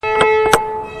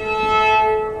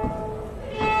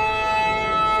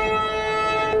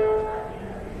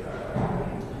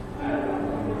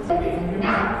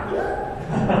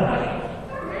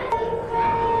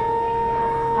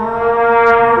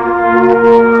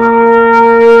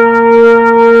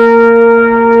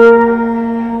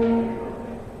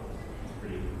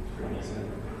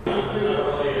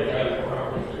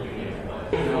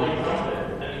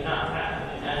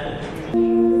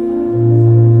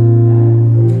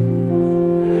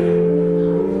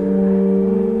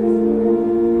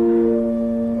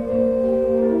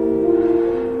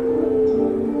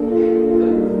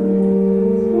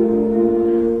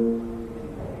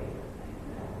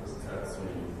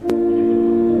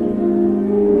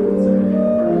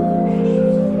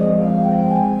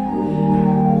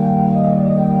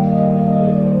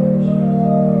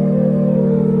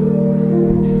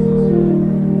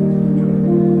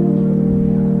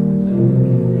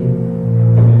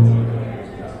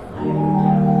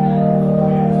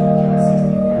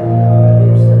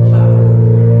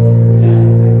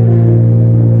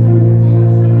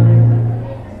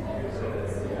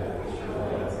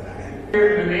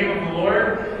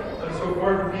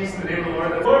peace in the name of the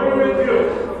Lord. The Lord be with you.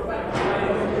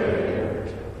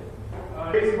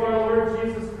 Praise to our Lord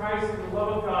Jesus Christ and the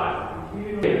love of God.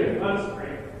 Let us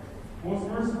pray. Most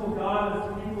merciful God, as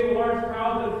the people, a large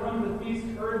crowd that have come to the feast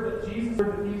heard that Jesus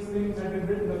heard that these things had been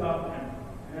written about him,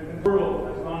 and the world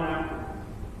has gone after him.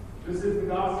 This is the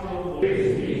gospel of the Lord.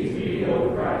 Praise be to you, O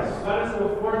Christ. Let us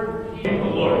go forth in the name of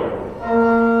the Lord.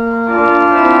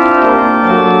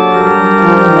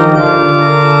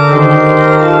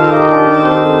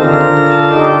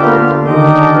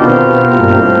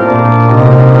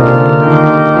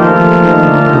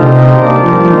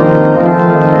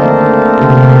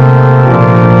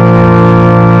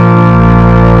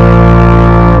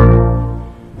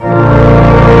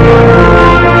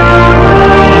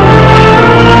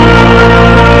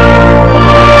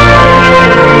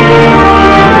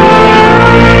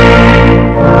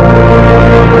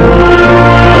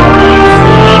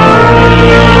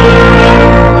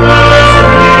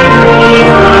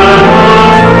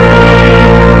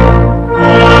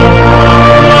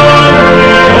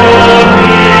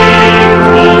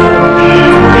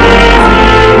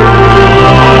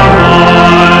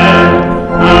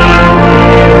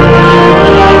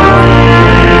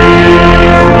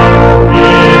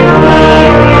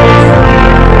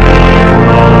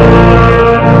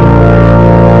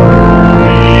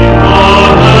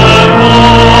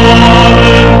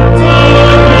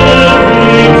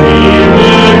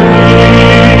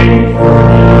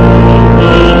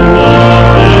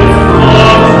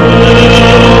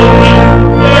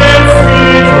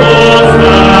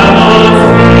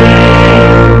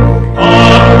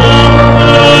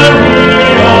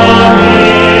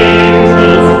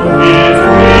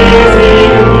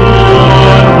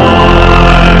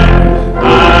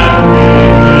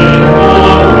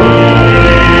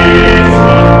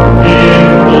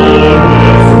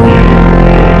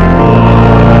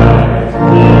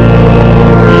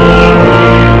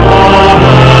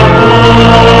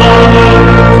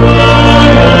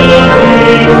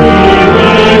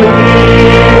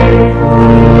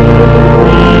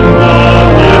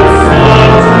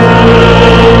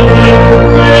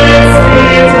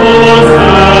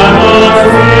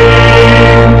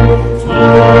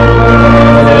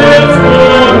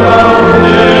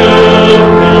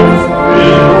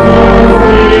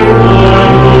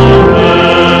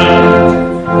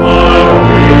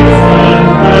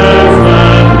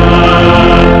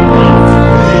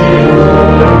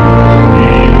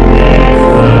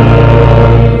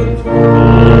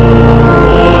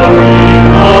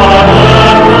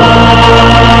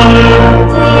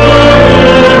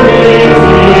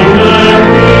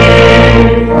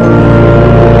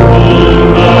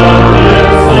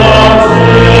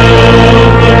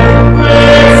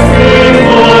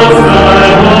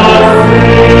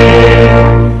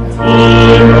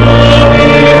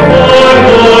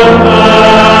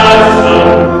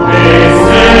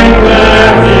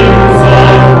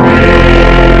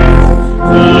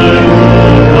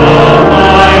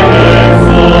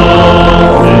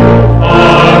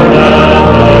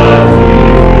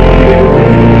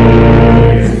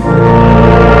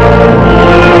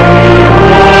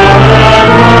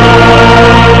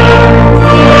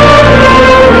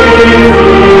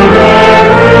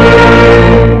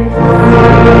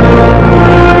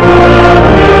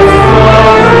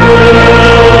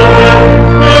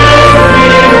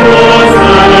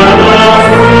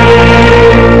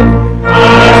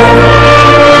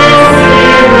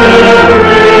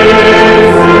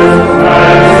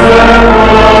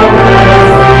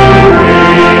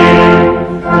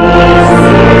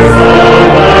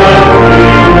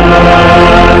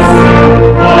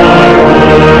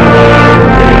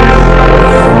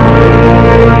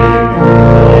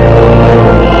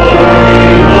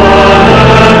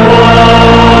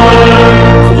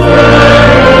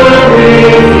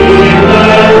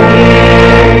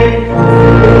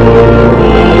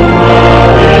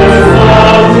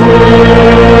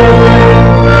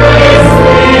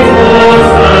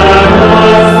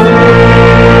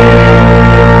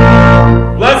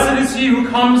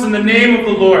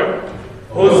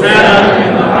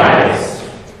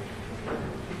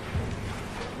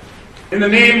 In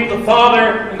the name of the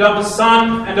Father, and of the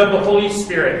Son, and of the Holy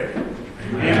Spirit.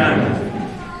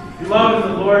 Amen. Beloved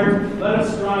in the Lord, let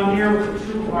us draw near with a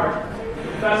true heart,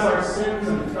 confess our sins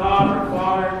unto God our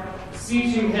Father,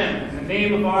 beseeching Him in the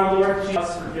name of our Lord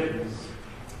Jesus forgiveness.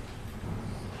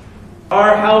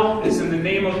 Our help is in the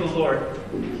name of the Lord.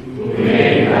 Who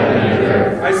made heaven and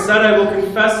earth. I said, I will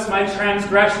confess my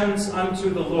transgressions unto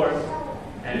the Lord.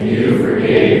 And you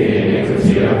forgave the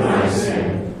iniquity of my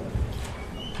sin.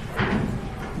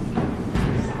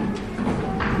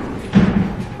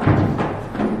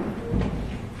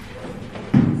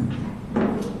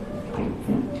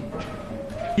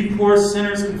 We poor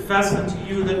sinners confess unto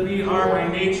you that we are by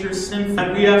nature sinful,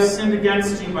 that we have sinned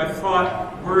against you by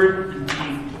thought, word, and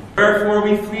deed. Wherefore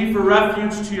we flee for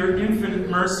refuge to your infinite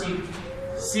mercy,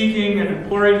 seeking and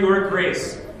imploring your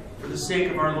grace for the sake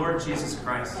of our Lord Jesus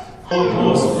Christ. O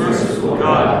most merciful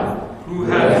God, who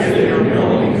have given your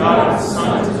only begotten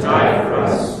Son to die for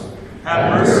us,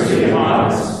 have mercy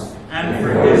upon us, and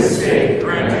for his sake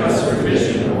grant us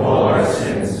remission of all our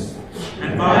sins.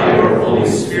 And by your Holy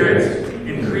Spirit,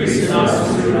 increase in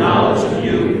us true knowledge of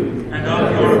you and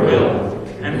of your will,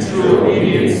 and true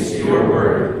obedience to your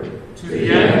word, to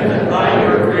the end that by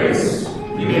your grace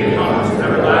we may come to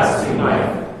everlasting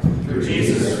life, through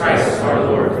Jesus Christ our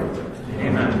Lord.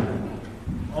 Amen.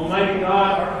 Almighty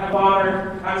God, our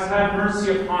Father, has had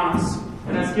mercy upon us,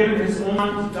 and has given his own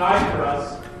Son to die for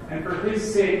us, and for his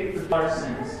sake forgive our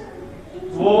sins.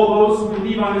 To all those who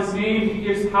believe on his name, he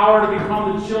gives power to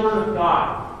become the children of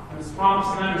God. And his promise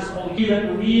to them is holy. He that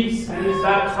believes and is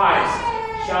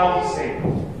baptized shall be saved.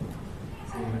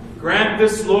 Grant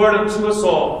this, Lord, unto us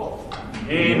all.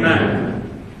 Amen.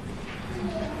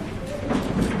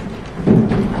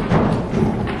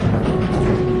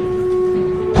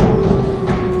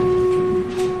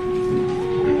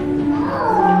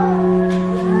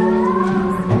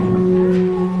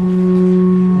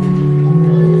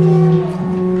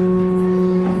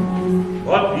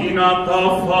 Not thou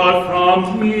far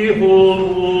from me, O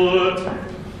Lord,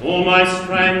 O my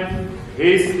strength,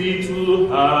 haste thee to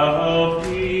help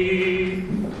me.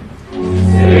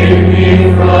 Save me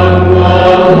from the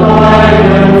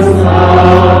lion's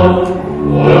mouth,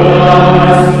 or thou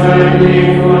hast turned me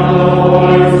from the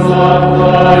horns of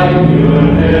thy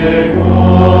unicorns.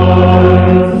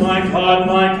 My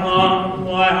God,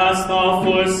 why hast thou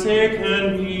forsaken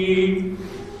me?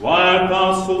 Why art thou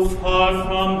so far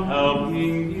from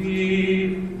helping me?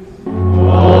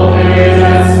 All they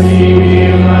that see me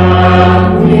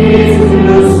laugh me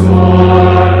to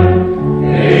scorn.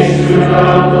 They shoot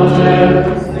out the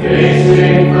lips, they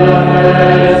shake the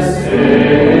head,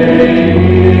 saying,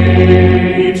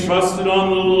 He trusted on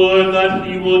the Lord that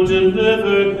he will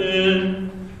deliver him.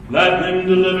 Let him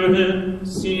deliver him,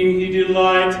 seeing he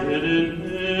delighted in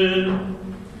him.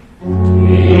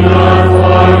 Be not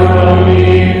far from me,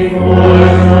 for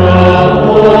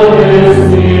trouble is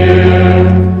near,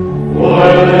 for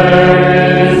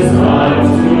there is none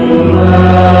to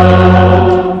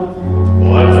help.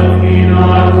 But be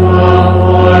not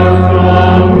far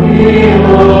from me, O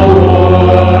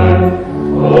Lord,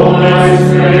 O my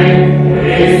strength,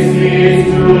 haste thee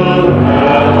to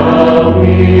help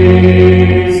me.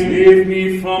 Save me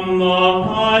from the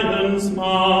lion's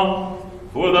mouth,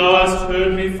 for thou hast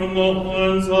heard me from the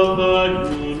horns of the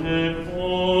unicorns.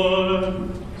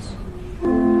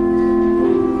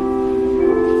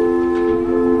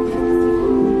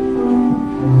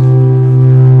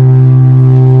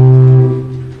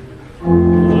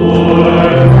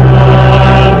 Lord,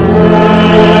 have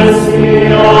mercy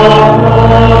upon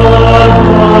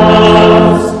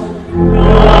us.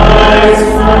 Christ,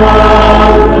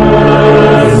 have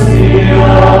mercy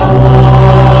upon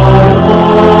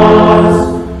us.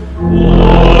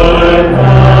 Lord,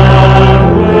 have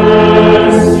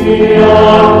mercy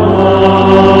upon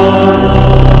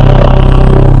us.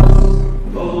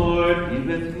 The Lord be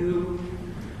with you.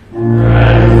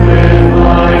 And with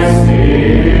thy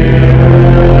spirit.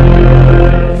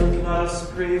 Let us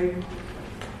pray.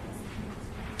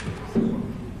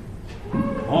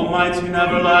 Almighty and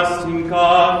everlasting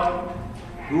God,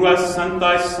 who hast sent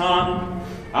thy Son,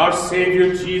 our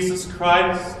Savior Jesus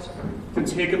Christ, to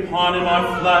take upon him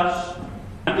our flesh,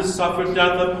 and to suffer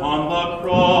death upon the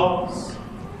cross,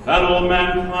 that all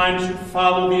mankind should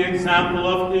follow the example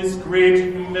of his great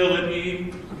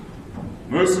humility.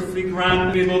 Mercifully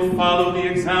grant that we will follow the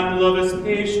example of his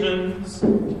patience,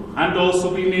 and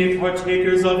also be made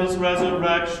partakers of his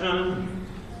resurrection.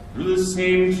 Through the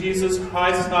same Jesus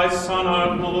Christ, thy Son,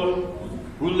 our Lord,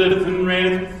 who liveth and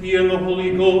reigneth with thee in the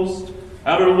Holy Ghost,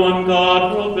 ever one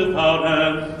God, world without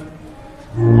end.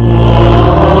 Amen.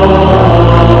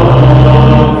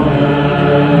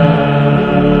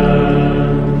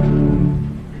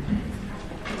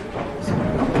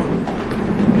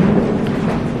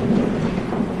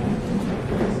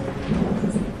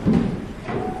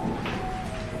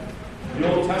 The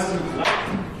Old Testament.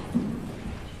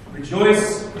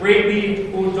 Rejoice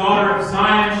greatly, O daughter of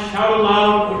Zion. Shout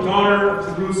aloud, O daughter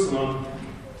of Jerusalem.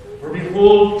 For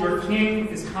behold, your King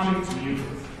is coming to you.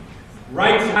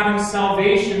 Right having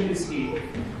salvation is he,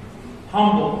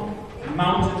 humble and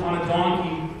mounted on a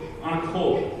donkey, on a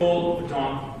colt of a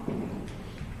donkey.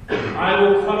 I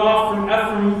will cut off from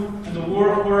Ephraim and the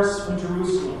war horse from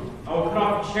Jerusalem, a I will cut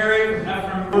off the chariot from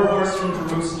Ephraim, the horse from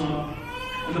Jerusalem,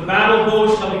 and the battle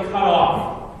bow shall be cut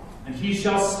off, and he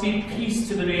shall speak peace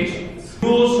to the nations.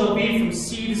 Rule shall be from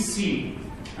sea to sea,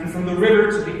 and from the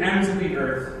river to the ends of the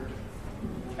earth.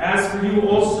 As for you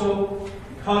also,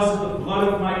 because of the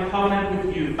blood of my covenant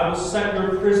with you, I will set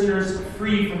your prisoners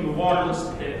free from the waterless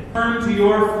pit. Turn to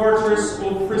your fortress,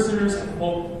 O prisoners of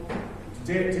hope.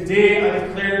 Today I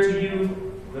declare to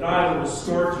you that I will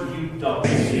restore to you double.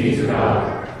 Thanks be to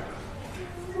God.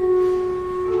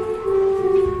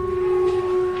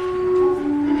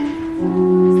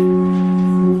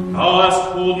 Thou hast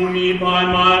holden me by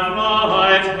my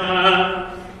right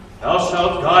hand. Thou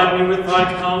shalt guide me with thy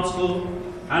counsel,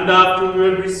 and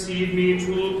afterward receive me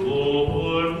to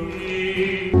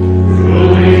glory.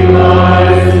 Truly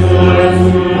lies Lord,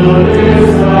 to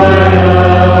Israel,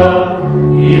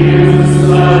 even to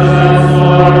such as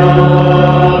are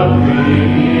of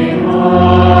grieving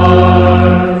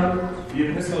heart. The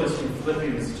epistle is from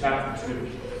Philippians chapter 2.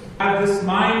 Have this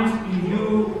mind in you,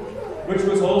 which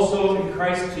was also in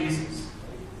Christ Jesus,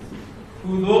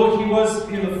 who, though he was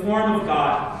in the form of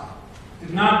God,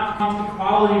 did not count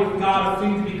equality with God a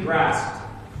thing to be grasped,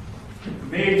 but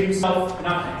made himself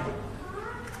nothing,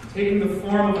 taking the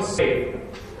form of a slave,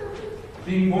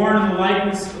 being born in the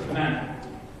likeness of men,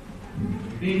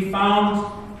 being found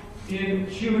in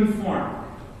human form,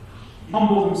 he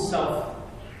humbled himself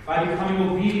by becoming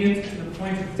obedient to the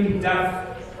point of death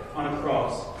on a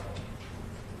cross.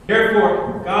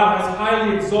 Therefore, God has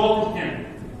highly exalted him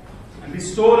and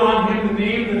bestowed on him the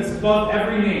name that is above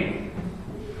every name,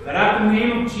 that at the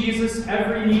name of Jesus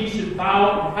every knee should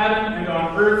bow in heaven and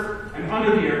on earth and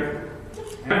under the earth,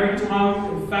 and every tongue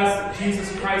confess that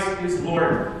Jesus Christ is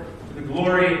Lord, to the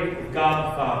glory of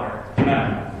God the Father.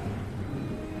 Amen.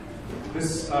 This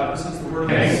is the word of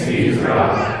Thanks be to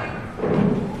God.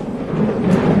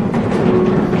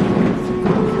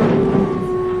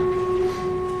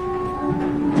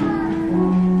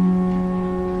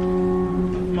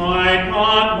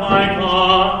 My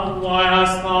God, why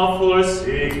hast thou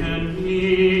forsaken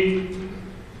me?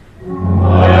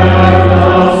 Why art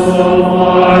thou so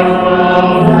far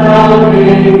from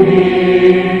helping me,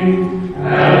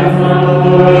 and from the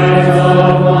words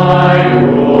of thy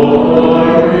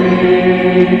glory?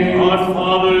 Our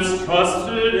fathers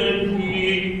trusted in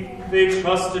thee, they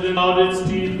trusted in thou didst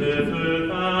deliver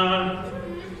them.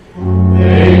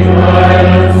 They cried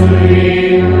unto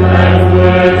thee, and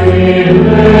were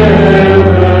delivered.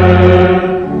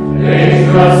 They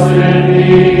trusted in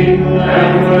thee,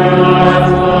 and were not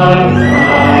confounded.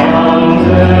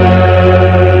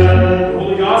 The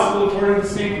Holy Gospel according to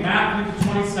St. Matthew, the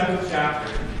 27th chapter.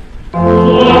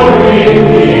 Glory be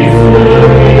to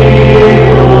thee,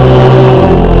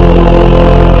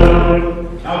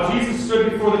 Lord. Now Jesus stood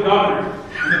before the governor,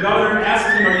 and the governor asked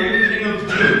him, Are you the king of the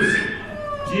Jews?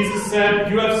 Jesus said,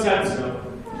 You have said so.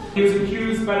 He was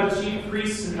accused by the chief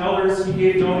priests and elders. He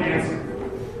gave no answer.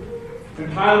 Then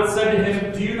Pilate said to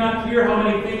him, Do you not hear how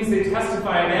many things they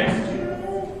testify against you?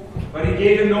 But he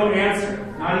gave him no answer,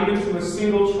 not even to a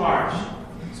single charge,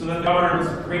 so that the governor was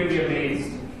greatly amazed.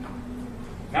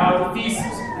 Now at the feast,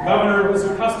 the governor was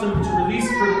accustomed to release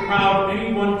for the crowd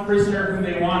any one prisoner whom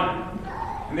they wanted.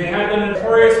 And they had the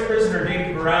notorious prisoner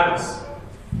named Barabbas.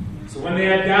 So when they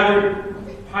had gathered,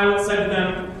 Pilate said to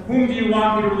them, Whom do you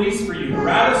want me to release for you,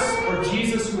 Barabbas or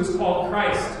Jesus, who is called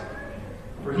Christ?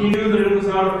 For he knew that it was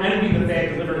out of envy that they had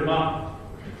delivered him up.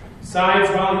 Besides,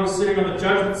 while he was sitting on the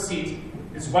judgment seat,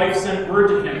 his wife sent word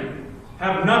to him,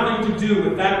 Have nothing to do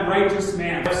with that righteous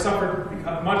man. I have suffered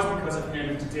much because of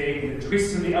him today. And the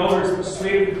priests and the elders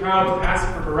persuaded the crowd to ask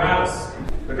for Barabbas.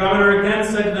 The governor again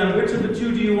said to them, Which of the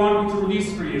two do you want me to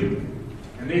release for you?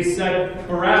 And they said,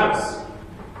 Barabbas.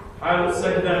 Pilate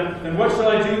said to them, Then what shall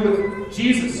I do with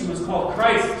Jesus, who is called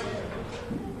Christ?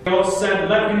 They all said,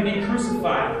 Let him be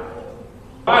crucified.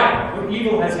 Why? What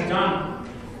evil has he done?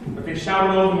 But they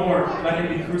shouted all the more, Let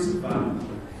him be crucified.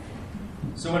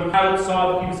 So when Pilate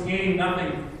saw that he was gaining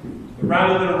nothing, but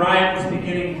rather that a riot was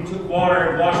beginning, he took water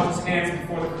and washed his hands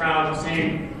before the crowd,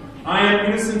 saying, I am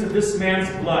innocent of this man's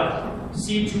blood.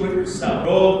 See to it yourself.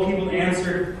 All the people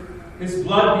answered, His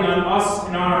blood be on us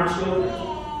and on our children.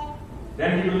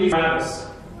 Then he released Barabbas,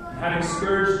 and having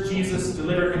scourged Jesus,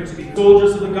 delivered him to be.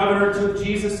 Soldiers of the governor took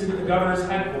Jesus into the governor's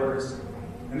headquarters,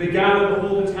 and they gathered the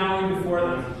whole battalion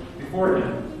before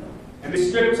him. And they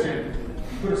stripped him,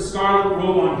 and put a scarlet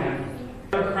robe on him.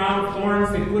 A crown of thorns,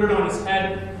 they put it on his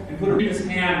head, and put it in his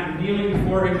hand, and kneeling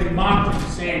before him, they mocked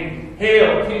him, saying,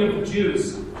 Hail, King of the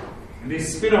Jews! And they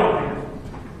spit on him,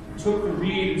 and took the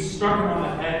reed, and struck him on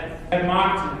the head, and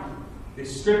mocked him. They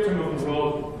stripped him of the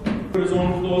robe, put his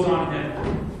own clothes on him,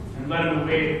 and led him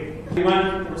away. He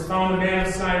went, there was found a man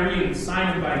of Cyrene,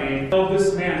 Simon by name, told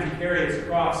this man to carry his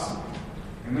cross.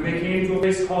 And when they came to a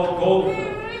place called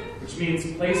Golgotha, which means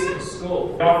place of a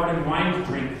skull, they offered him wine to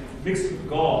drink, mixed with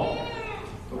gall.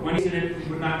 But when he did it, he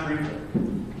would not drink it.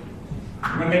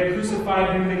 When they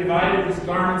crucified him, they divided his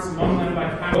garments among them by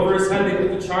count. Over his head they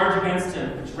put the charge against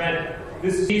him, which read,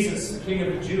 "This is Jesus, the King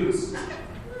of the Jews."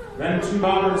 Then 2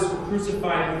 robbers were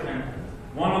crucified with him,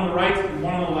 one on the right and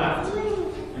one on the left.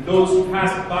 And those who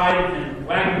passed by him,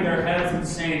 wagging their heads and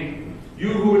saying, "You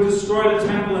who would destroy the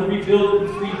temple and rebuild it in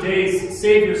 3 days,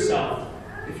 save yourself.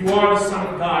 If you are the Son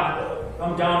of God,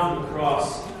 come down from the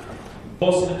cross."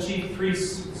 Also the chief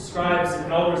priests, scribes,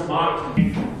 and elders mocked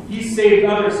him. "He saved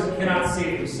others who cannot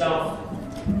save himself.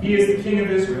 He is the King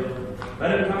of Israel.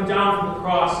 Let him come down from the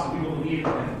cross, and we will believe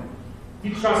in him. He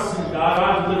trusts in God.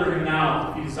 God deliver him now,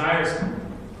 if he desires him."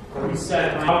 For he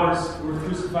said, "My fathers who were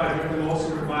crucified with him also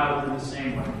reviled in the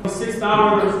same way." At the 6th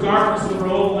hour there was darkness over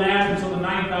all the land until the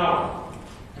 9th hour.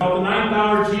 About the 9th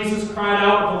hour Jesus cried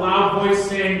out with a loud voice,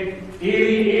 saying,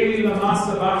 "Eli, Eli, lama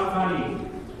sabachthani."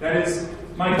 That is,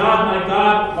 my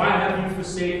God, why have you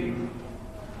forsaken me?"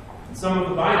 And some of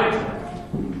the Bible,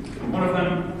 one of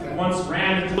them at once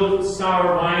ran and filled with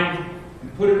sour wine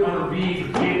and put it on a reed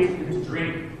and gave it to him to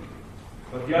drink.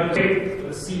 But the other waited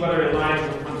to see whether Elijah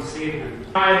would come to save him.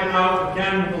 He cried out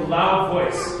again with a loud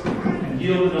voice and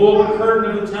yielded. The whole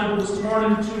curtain of the temple was torn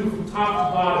in two from top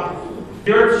to bottom.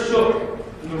 The earth shook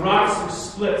and the rocks were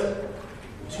split.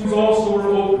 The tombs also were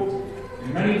opened,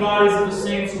 and many bodies of the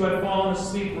saints who had fallen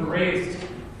asleep were raised.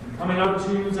 And coming out of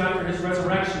the tombs after his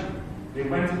resurrection, they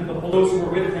went into the holes who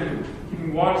were with him,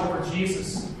 keeping watch over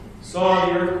Jesus, saw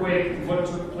the earthquake and what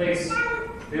took place.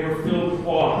 They were filled with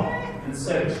awe and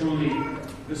said, "Truly,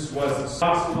 this was the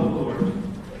gospel of the Lord."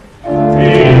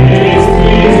 Praise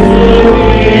be to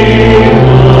thee,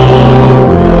 Lord.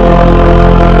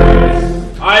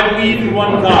 I believe in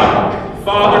one God,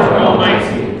 Father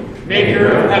Almighty, maker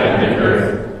of heaven and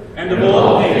earth, and of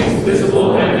all things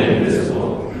visible and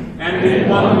invisible, and in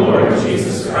one Lord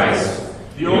Jesus Christ,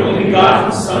 the only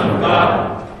begotten Son of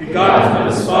God, begotten of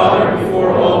his Father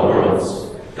before all worlds,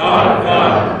 God of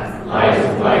God, light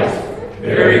of light,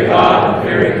 very God of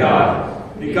very God,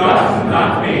 begotten,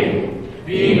 not made,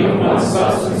 being of one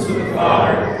substance with the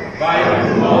Father, by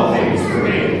whom all things were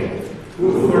made,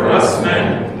 who for us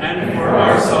men and for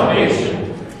our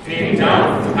salvation came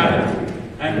down from heaven,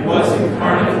 and was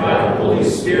incarnate by the Holy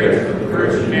Spirit of the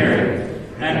Virgin Mary,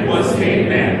 and was made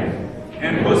man,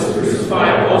 and was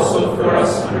crucified also for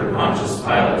us under Pontius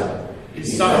Pilate. He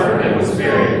suffered and was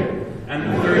buried,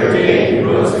 and the 3rd day he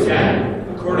rose again,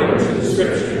 according to the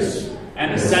Scriptures,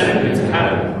 and ascended into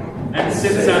heaven, and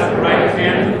sits at the right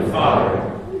hand of the Father.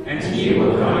 And he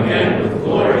will come again with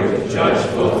glory to judge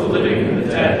both the living and the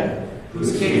dead,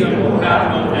 whose kingdom will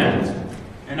have no end.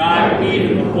 And I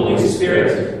believe in the Holy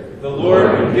Spirit, the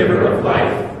Lord and giver of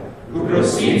life, who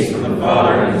proceeds from the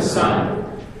Father and the Son,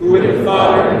 who with the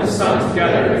Father and the Son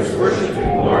together is worshipped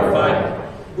and glorified,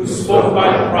 who spoke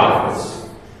by the prophets.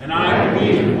 And I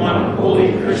believe in one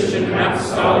holy Christian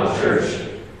apostolic church.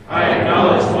 I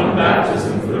acknowledge one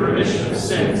baptism for the remission of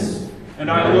sins,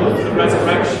 and I look for the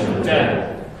resurrection of the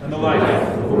dead and the life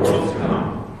of the world to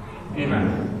come.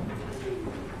 Amen.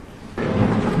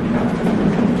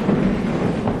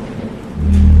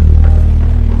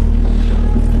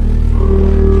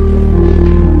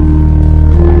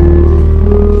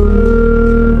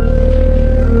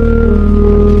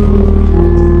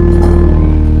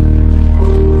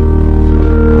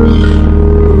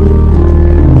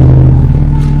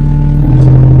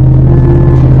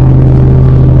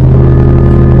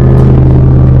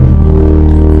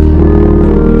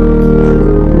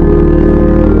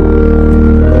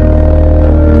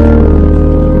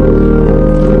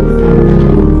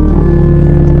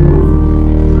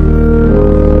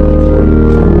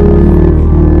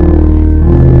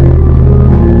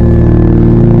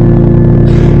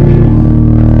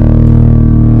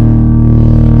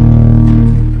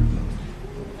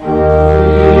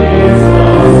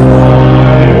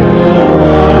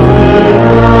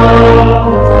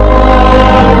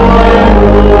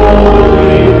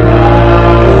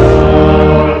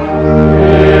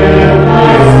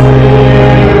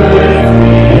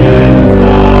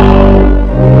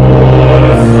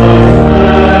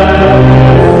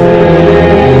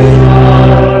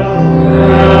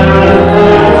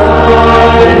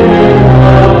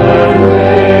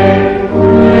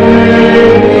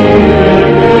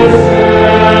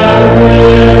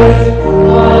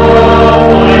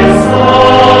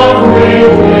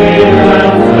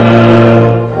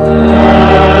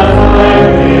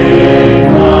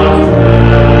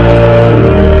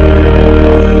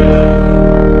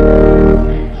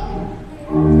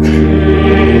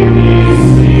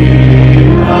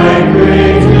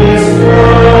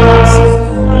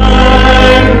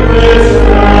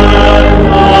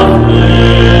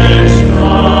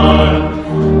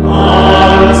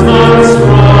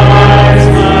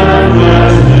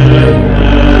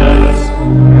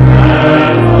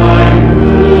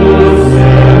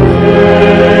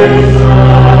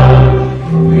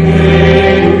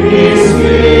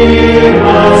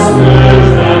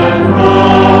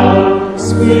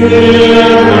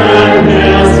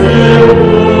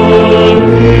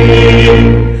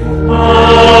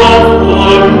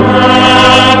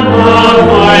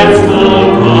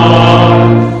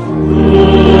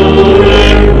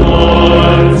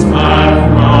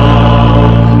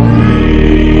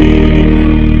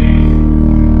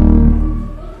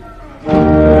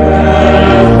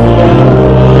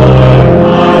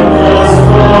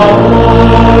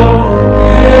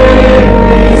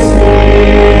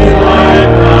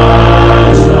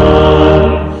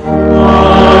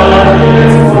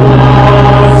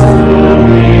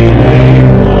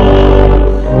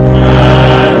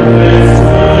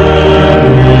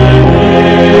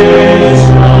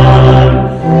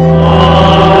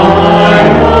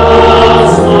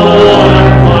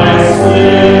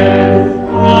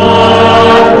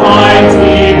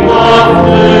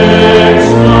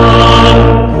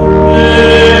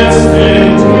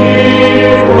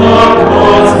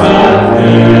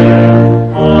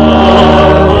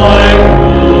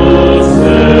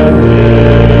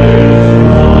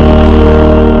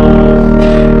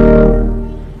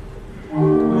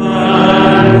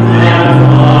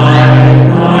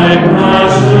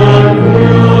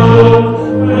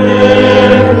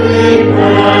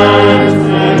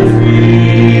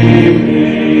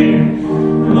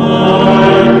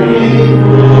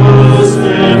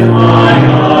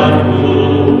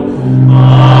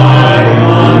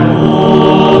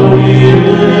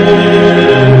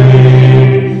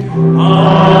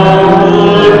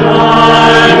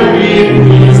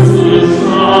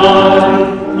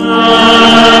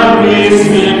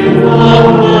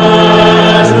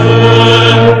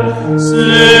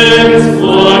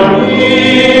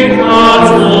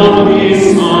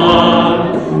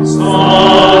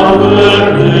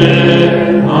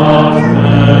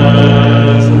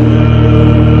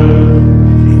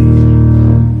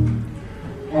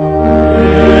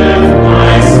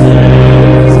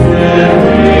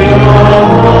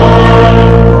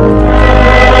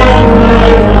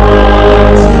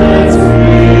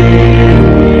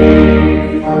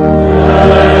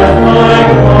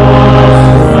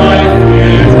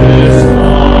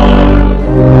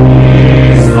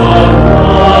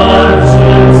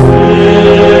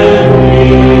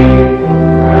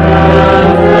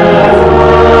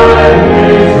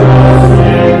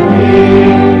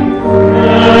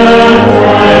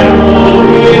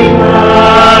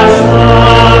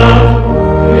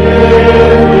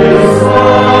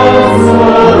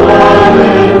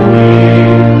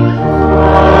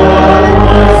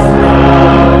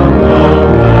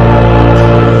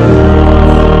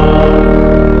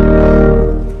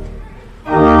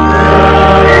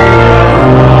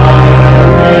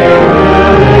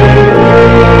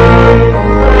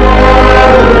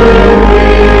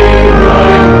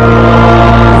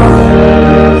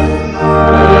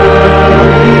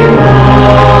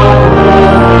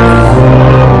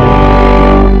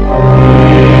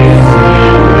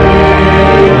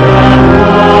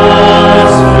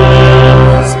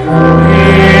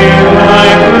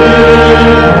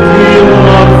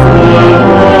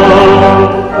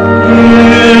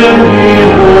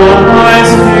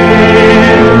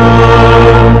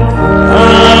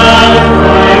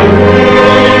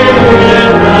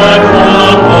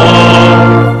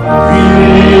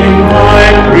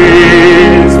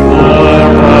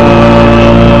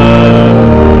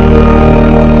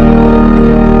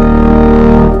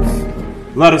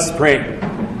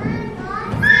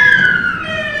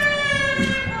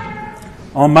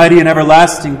 Almighty and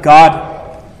everlasting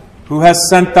God, who has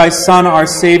sent thy Son, our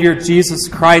Savior, Jesus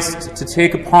Christ, to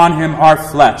take upon him our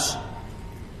flesh,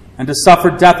 and to suffer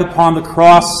death upon the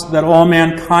cross, that all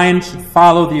mankind should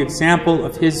follow the example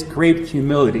of his great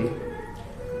humility.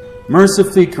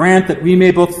 Mercifully grant that we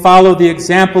may both follow the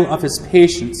example of his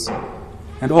patience,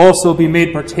 and also be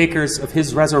made partakers of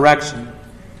his resurrection,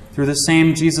 through the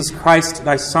same Jesus Christ,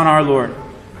 thy Son, our Lord,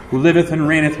 who liveth and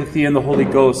reigneth with thee in the Holy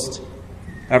Ghost,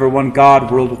 ever one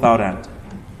God, world without end.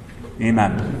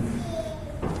 Amen.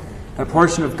 A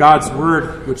portion of God's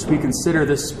Word, which we consider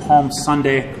this Palm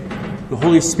Sunday, the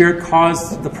Holy Spirit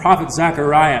caused the prophet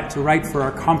Zechariah to write for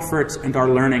our comfort and our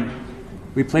learning.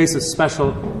 We place a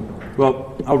special,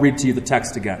 well, I'll read to you the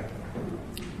text again.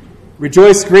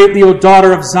 Rejoice greatly, O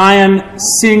daughter of Zion.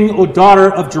 Sing, O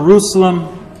daughter of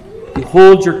Jerusalem.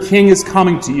 Behold, your king is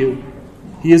coming to you.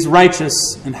 He is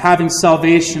righteous and having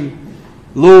salvation,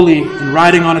 lowly and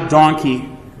riding on a donkey,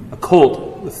 a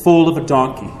colt, the foal of a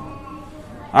donkey.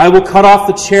 I will cut off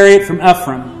the chariot from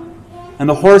Ephraim and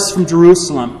the horse from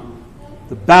Jerusalem.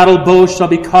 The battle bow shall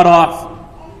be cut off.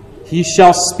 He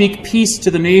shall speak peace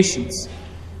to the nations.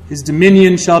 His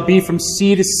dominion shall be from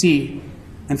sea to sea,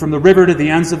 and from the river to the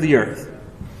ends of the earth.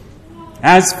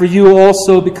 As for you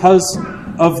also, because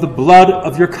of the blood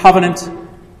of your covenant,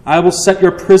 I will set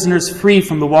your prisoners free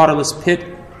from the waterless pit.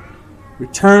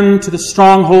 Return to the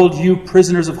stronghold, you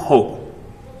prisoners of hope.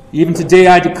 Even today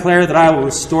I declare that I will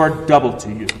restore double to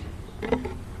you.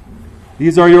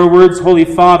 These are your words, Holy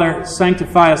Father.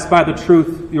 Sanctify us by the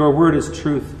truth. Your word is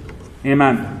truth.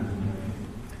 Amen.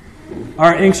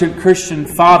 Our ancient Christian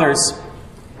fathers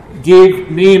gave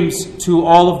names to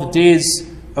all of the days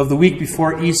of the week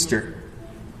before Easter,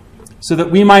 so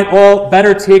that we might all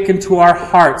better take into our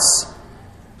hearts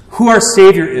who our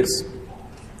Savior is,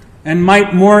 and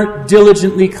might more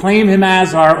diligently claim him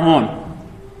as our own,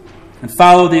 and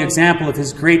follow the example of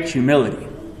his great humility.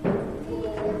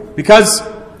 Because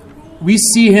we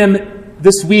see him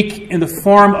this week in the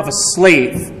form of a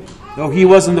slave, though he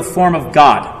was in the form of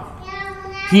God.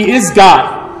 He is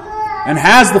God, and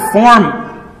has the form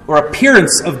or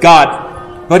appearance of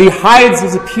God, but he hides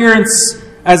his appearance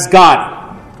as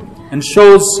God, and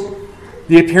shows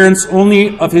the appearance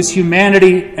only of his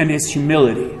humanity and his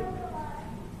humility.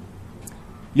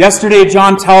 Yesterday,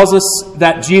 John tells us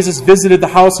that Jesus visited the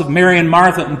house of Mary and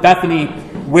Martha in Bethany,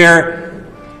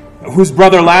 whose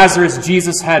brother Lazarus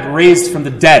Jesus had raised from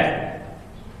the dead.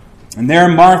 And there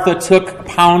Martha took a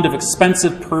pound of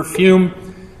expensive perfume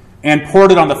and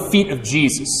poured it on the feet of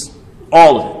Jesus,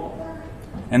 all of it,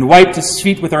 and wiped his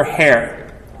feet with her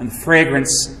hair, and the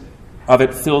fragrance of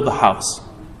it filled the house.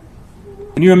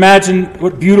 Can you imagine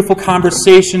what beautiful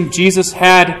conversation Jesus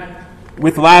had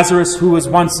with Lazarus, who was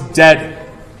once dead,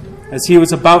 as he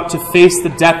was about to face the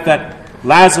death that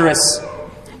Lazarus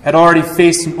had already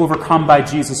faced and overcome by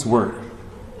Jesus' word.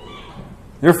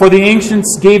 Therefore, the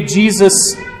ancients gave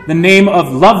Jesus the name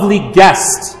of lovely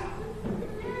guest,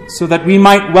 so that we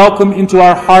might welcome into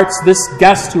our hearts this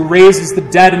guest who raises the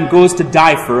dead and goes to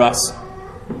die for us.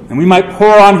 And we might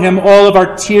pour on him all of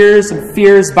our tears and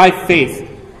fears by faith,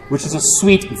 which is a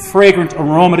sweet and fragrant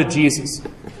aroma to Jesus,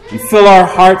 and fill our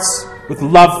hearts with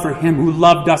love for him who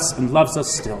loved us and loves us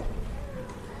still.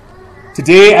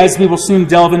 Today, as we will soon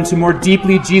delve into more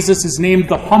deeply, Jesus is named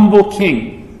the humble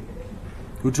King,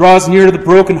 who draws near to the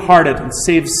brokenhearted and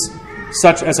saves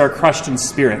such as are crushed in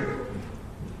spirit.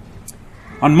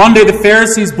 On Monday, the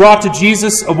Pharisees brought to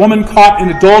Jesus a woman caught in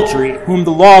adultery, whom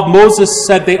the law of Moses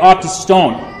said they ought to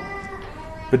stone.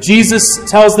 But Jesus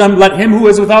tells them, "Let him who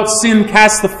is without sin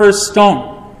cast the first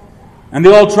stone." And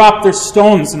they all dropped their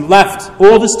stones and left,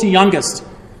 oldest to youngest,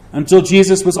 until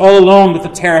Jesus was all alone with the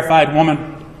terrified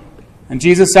woman. And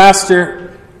Jesus asked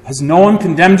her, "Has no one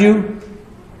condemned you?"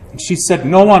 And she said,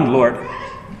 "No one, Lord."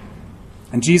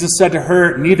 And Jesus said to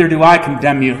her, "Neither do I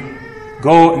condemn you.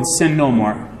 Go and sin no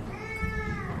more."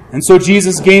 And so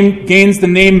Jesus gains the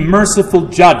name Merciful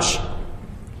Judge,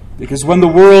 because when the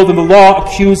world and the law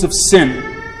accuse of sin,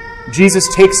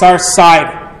 Jesus takes our side,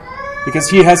 because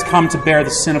he has come to bear the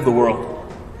sin of the world.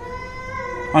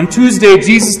 On Tuesday,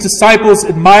 Jesus' disciples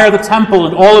admire the temple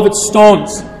and all of its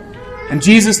stones. And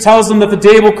Jesus tells them that the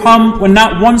day will come when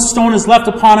not one stone is left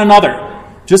upon another,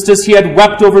 just as he had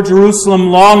wept over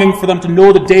Jerusalem, longing for them to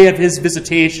know the day of his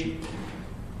visitation.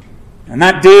 And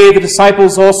that day the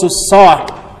disciples also saw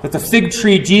that the fig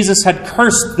tree Jesus had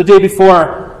cursed the day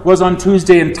before was on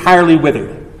Tuesday entirely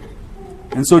withered.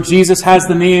 And so Jesus has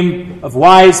the name of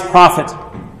Wise Prophet,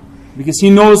 because he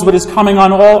knows what is coming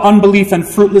on all unbelief and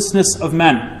fruitlessness of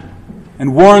men,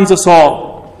 and warns us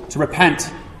all to repent.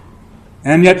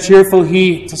 And yet cheerful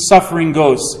he to suffering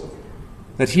goes,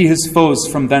 that he his foes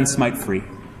from thence might free.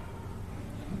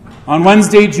 On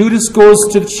Wednesday, Judas goes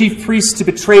to the chief priests to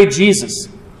betray Jesus,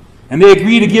 and they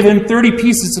agree to give him 30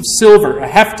 pieces of silver, a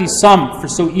hefty sum for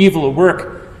so evil a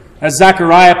work, as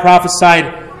Zechariah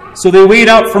prophesied. So they weighed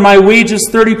out for my wages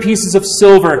 30 pieces of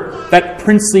silver, that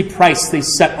princely price they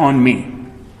set on me.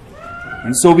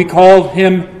 And so we called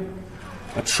him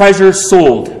a treasure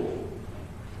sold,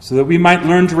 so that we might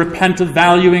learn to repent of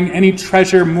valuing any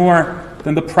treasure more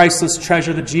than the priceless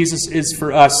treasure that Jesus is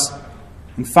for us,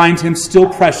 and find him still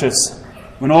precious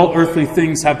when all earthly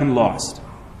things have been lost.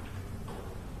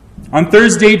 On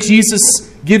Thursday,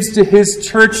 Jesus gives to his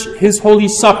church his holy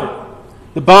supper,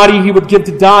 the body he would give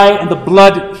to die and the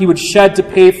blood he would shed to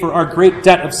pay for our great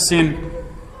debt of sin.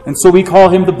 And so we call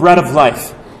him the bread of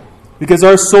life, because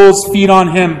our souls feed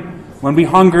on him when we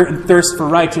hunger and thirst for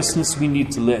righteousness we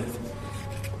need to live.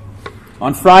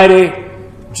 On Friday,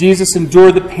 Jesus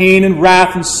endured the pain and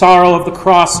wrath and sorrow of the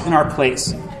cross in our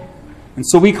place. And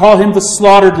so we call him the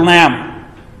slaughtered lamb,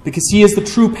 because he is the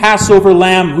true Passover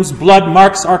lamb whose blood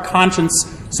marks our conscience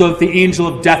so that the angel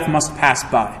of death must pass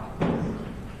by.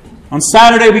 On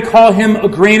Saturday, we call him a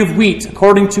grain of wheat,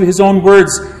 according to his own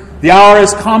words. The hour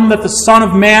has come that the Son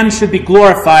of Man should be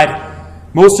glorified.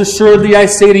 Most assuredly, I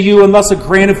say to you, unless a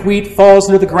grain of wheat falls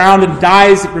into the ground and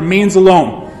dies, it remains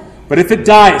alone. But if it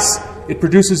dies, it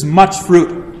produces much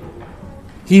fruit.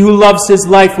 He who loves his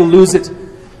life will lose it,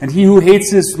 and he who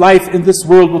hates his life in this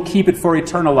world will keep it for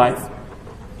eternal life.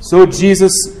 So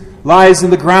Jesus lies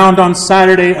in the ground on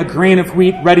Saturday, a grain of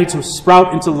wheat ready to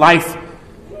sprout into life,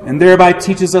 and thereby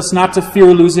teaches us not to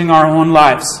fear losing our own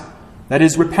lives. That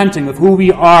is, repenting of who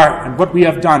we are and what we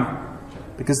have done,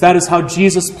 because that is how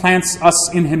Jesus plants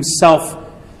us in himself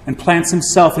and plants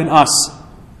himself in us,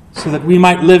 so that we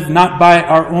might live not by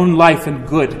our own life and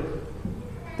good,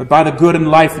 but by the good and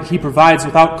life that he provides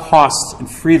without cost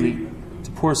and freely to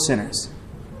poor sinners.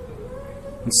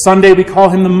 On Sunday, we call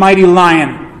him the mighty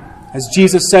lion. As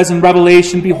Jesus says in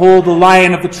Revelation, behold, the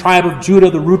lion of the tribe of Judah,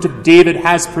 the root of David,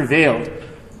 has prevailed.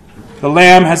 The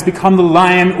Lamb has become the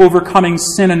lion, overcoming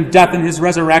sin and death in his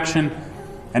resurrection.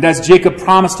 And as Jacob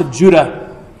promised of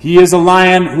Judah, he is a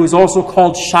lion who is also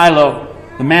called Shiloh,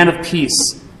 the man of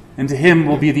peace, and to him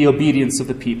will be the obedience of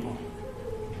the people.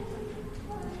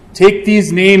 Take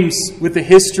these names with the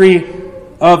history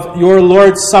of your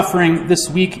Lord's suffering this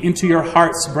week into your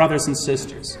hearts, brothers and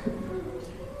sisters.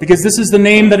 Because this is the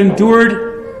name that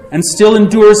endured and still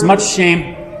endures much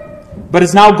shame, but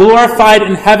is now glorified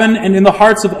in heaven and in the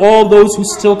hearts of all those who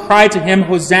still cry to him,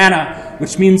 Hosanna,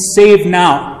 which means save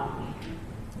now.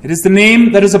 It is the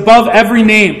name that is above every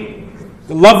name,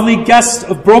 the lovely guest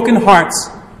of broken hearts,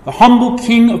 the humble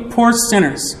king of poor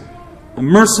sinners, the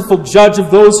merciful judge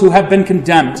of those who have been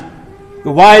condemned,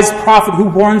 the wise prophet who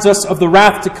warns us of the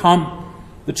wrath to come,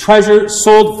 the treasure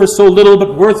sold for so little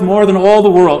but worth more than all the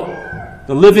world,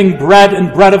 the living bread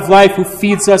and bread of life who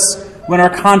feeds us when our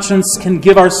conscience can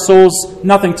give our souls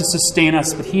nothing to sustain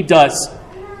us, but he does,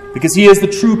 because he is the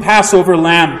true Passover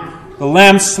lamb, the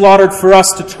lamb slaughtered for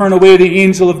us to turn away the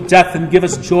angel of death and give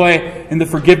us joy in the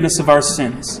forgiveness of our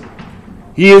sins.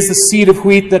 He is the seed of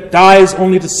wheat that dies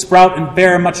only to sprout and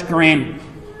bear much grain,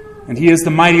 and he is the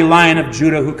mighty lion of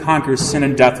Judah who conquers sin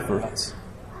and death for us.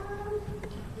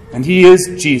 And he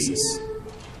is Jesus,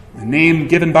 the name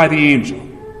given by the angel,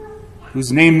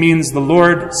 whose name means the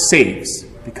Lord saves,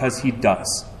 because he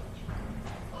does.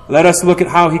 Let us look at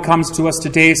how he comes to us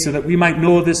today so that we might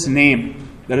know this name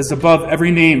that is above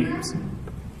every name,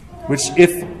 which,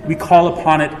 if we call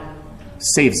upon it,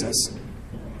 saves us.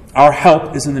 Our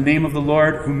help is in the name of the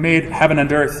Lord who made heaven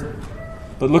and earth.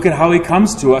 But look at how he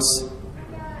comes to us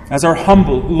as our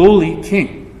humble, lowly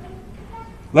king.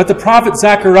 Let the prophet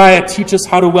Zechariah teach us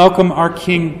how to welcome our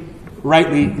king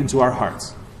rightly into our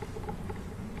hearts.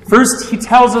 First, he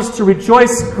tells us to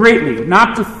rejoice greatly,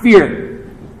 not to fear,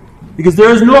 because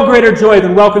there is no greater joy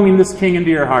than welcoming this king into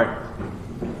your heart.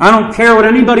 I don't care what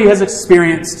anybody has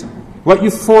experienced, what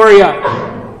euphoria,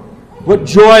 what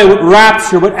joy, what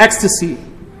rapture, what ecstasy.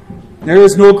 There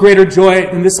is no greater joy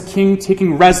than this king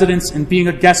taking residence and being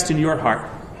a guest in your heart.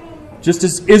 Just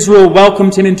as Israel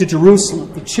welcomed him into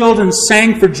Jerusalem, the children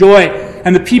sang for joy,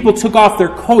 and the people took off their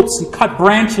coats and cut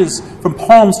branches from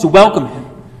palms to welcome him.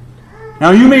 Now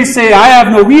you may say, I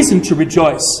have no reason to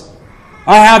rejoice.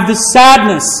 I have this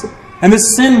sadness and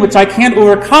this sin which I can't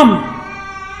overcome.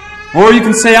 Or you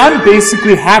can say, I'm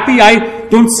basically happy. I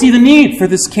don't see the need for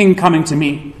this king coming to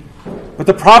me. But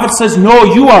the prophet says, no,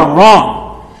 you are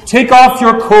wrong. Take off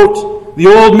your coat, the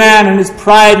old man and his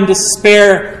pride and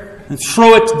despair, and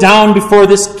throw it down before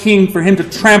this king for him to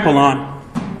trample on.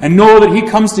 And know that he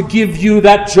comes to give you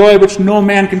that joy which no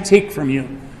man can take from you.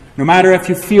 no matter if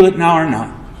you feel it now or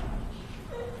not.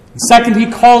 And second, he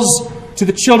calls to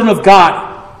the children of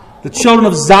God, the children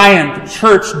of Zion, the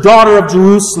church, daughter of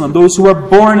Jerusalem, those who are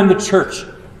born in the church.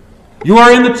 You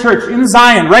are in the church, in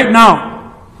Zion, right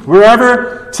now.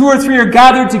 Wherever 2 or 3 are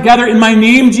gathered together in my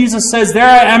name, Jesus says, there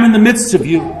I am in the midst of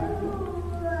you.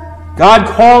 God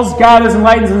calls, gathers,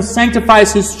 enlightens, and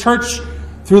sanctifies his church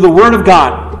through the word of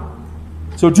God.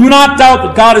 So do not doubt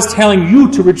that God is telling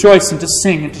you to rejoice and to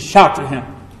sing and to shout to him.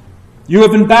 You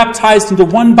have been baptized into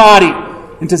one body,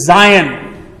 into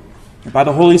Zion, and by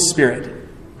the Holy Spirit.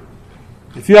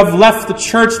 If you have left the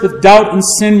church with doubt and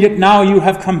sin, yet now you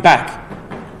have come back.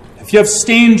 If you have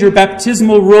stained your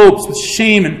baptismal robes with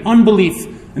shame and unbelief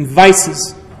and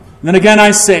vices, then again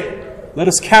I say, let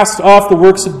us cast off the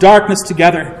works of darkness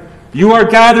together. You are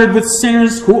gathered with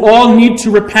sinners who all need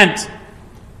to repent.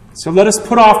 So let us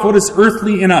put off what is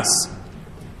earthly in us,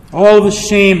 all the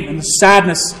shame and the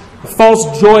sadness, the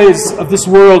false joys of this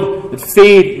world that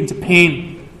fade into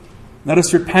pain. Let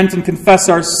us repent and confess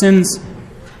our sins,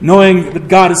 knowing that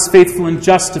God is faithful and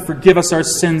just to forgive us our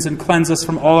sins and cleanse us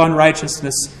from all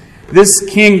unrighteousness. This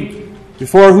King,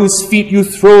 before whose feet you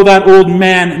throw that old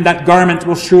man in that garment,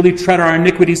 will surely tread our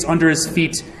iniquities under his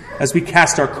feet as we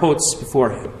cast our coats before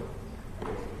him.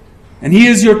 And he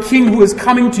is your King who is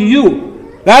coming to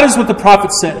you. That is what the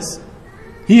prophet says.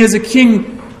 He is a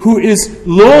King who is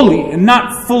lowly and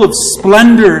not full of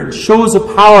splendor and shows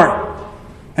of power.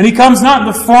 And he comes not in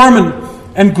the form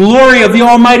and glory of the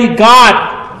Almighty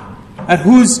God, at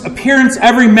whose appearance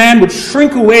every man would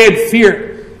shrink away in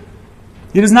fear.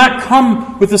 He does not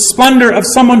come with the splendor of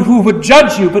someone who would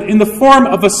judge you, but in the form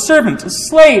of a servant, a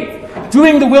slave,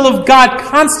 doing the will of God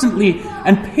constantly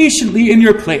and patiently in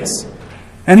your place.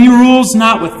 And he rules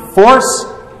not with force,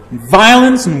 and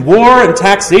violence, and war, and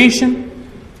taxation,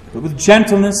 but with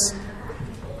gentleness,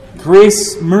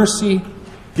 grace, mercy,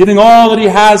 giving all that he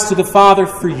has to the Father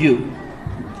for you.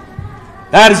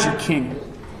 That is your King.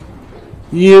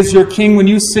 He is your King when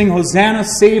you sing, Hosanna,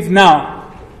 save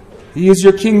now. He is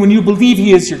your King when you believe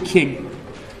he is your King.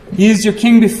 He is your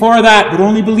King before that, but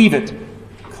only believe it.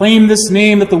 Claim this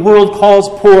name that the world calls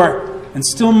poor, and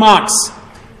still mocks,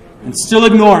 and still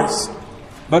ignores,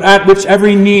 but at which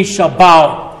every knee shall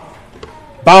bow.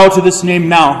 Bow to this name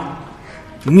now.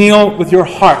 Kneel with your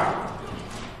heart,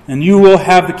 and you will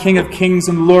have the King of Kings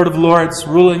and Lord of Lords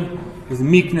ruling with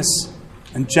meekness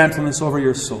and gentleness over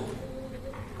your soul.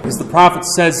 As the prophet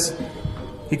says,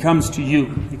 he comes to you.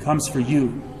 He comes for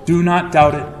you. Do not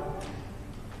doubt it.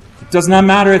 It does not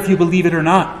matter if you believe it or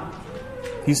not.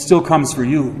 He still comes for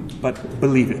you, but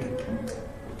believe it.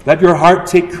 Let your heart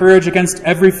take courage against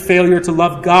every failure to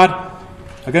love God,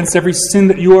 against every sin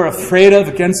that you are afraid of,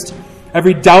 against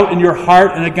every doubt in your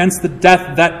heart, and against the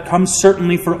death that comes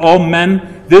certainly for all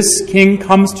men. This King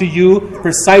comes to you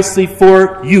precisely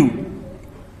for you.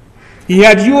 He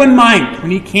had you in mind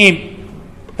when he came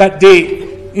that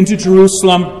day into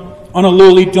Jerusalem on a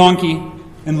lowly donkey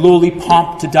in lowly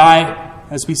pomp to die,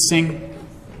 as we sing.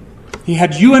 He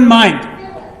had you in mind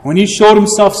when he showed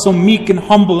himself so meek and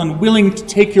humble and willing to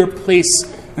take your place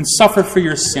and suffer for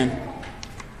your sin.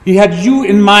 He had you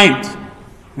in mind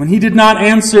when he did not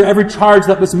answer every charge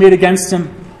that was made against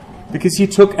him, because he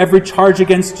took every charge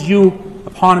against you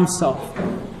upon himself.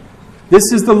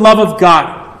 This is the love of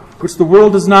God, which the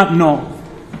world does not know.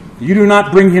 You do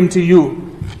not bring him to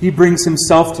you. He brings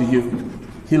himself to you.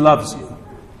 He loves you.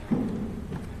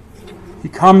 He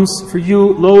comes for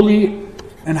you lowly,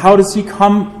 and how does he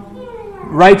come?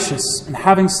 Righteous and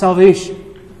having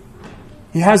salvation.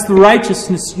 He has the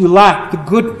righteousness you lack, the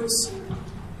goodness.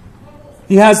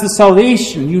 He has the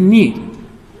salvation you need.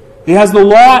 He has the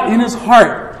law in his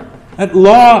heart, that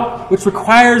law which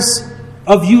requires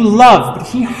of you love, but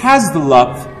he has the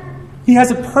love. He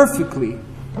has it perfectly.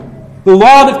 The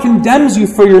law that condemns you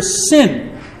for your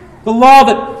sin, the law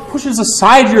that pushes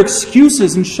aside your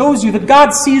excuses and shows you that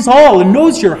God sees all and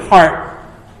knows your heart,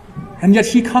 and yet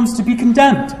he comes to be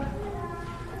condemned.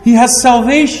 He has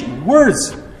salvation,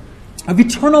 words of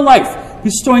eternal life,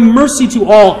 bestowing mercy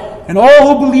to all, and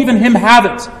all who believe in him have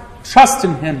it. Trust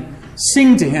in him,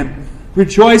 sing to him,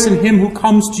 rejoice in him who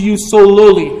comes to you so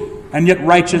lowly and yet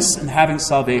righteous and having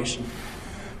salvation.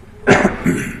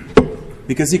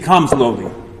 Because he comes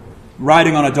lowly,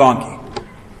 riding on a donkey.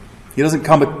 He doesn't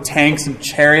come with tanks and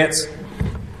chariots.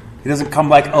 He doesn't come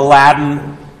like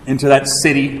Aladdin into that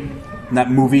city in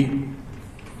that movie.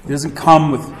 He doesn't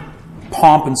come with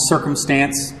pomp and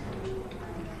circumstance.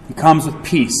 He comes with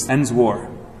peace, ends war.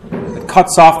 It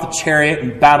cuts off the chariot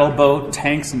and battle bow,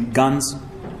 tanks and guns.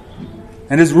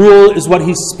 And his rule is what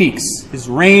he speaks. His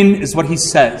reign is what he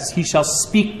says. He shall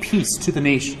speak peace to the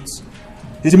nations.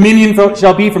 His dominion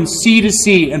shall be from sea to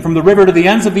sea, and from the river to the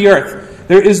ends of the earth.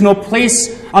 There is no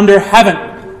place under heaven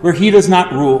where he does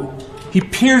not rule. He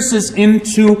pierces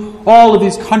into all of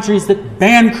these countries that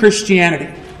ban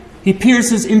Christianity. He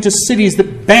pierces into cities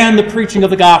that ban the preaching of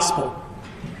the gospel.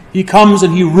 He comes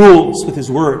and he rules with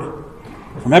his word.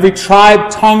 From every tribe,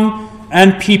 tongue,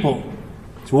 and people,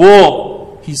 to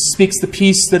all, he speaks the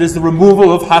peace that is the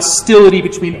removal of hostility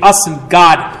between us and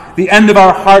God, the end of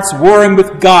our hearts warring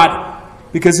with God,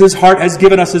 because his heart has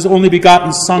given us his only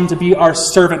begotten Son to be our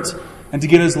servant and to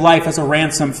give his life as a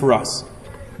ransom for us.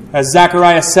 As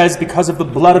Zechariah says, because of the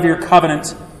blood of your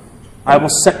covenant, I will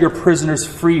set your prisoners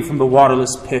free from the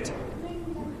waterless pit.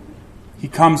 He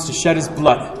comes to shed his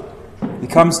blood. He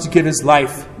comes to give his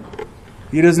life.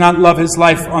 He does not love his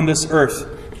life on this earth,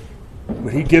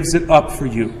 but he gives it up for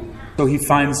you, so he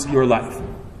finds your life.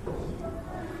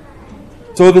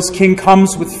 So this king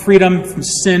comes with freedom from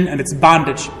sin and its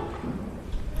bondage.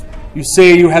 You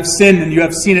say you have sinned and you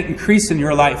have seen it increase in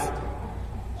your life.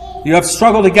 You have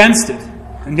struggled against it,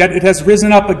 and yet it has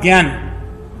risen up again,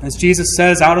 as Jesus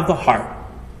says, out of the heart,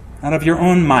 out of your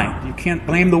own mind. You can't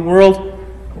blame the world.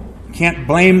 You can't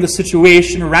blame the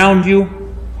situation around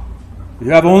you. You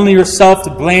have only yourself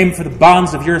to blame for the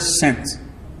bonds of your sins.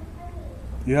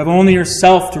 You have only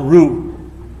yourself to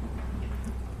rue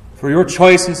for your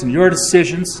choices and your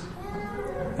decisions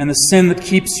and the sin that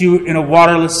keeps you in a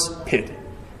waterless pit.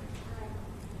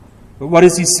 But what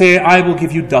does he say? I will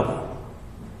give you double.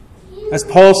 As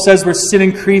Paul says, where sin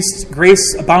increased,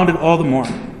 grace abounded all the more.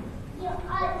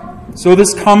 So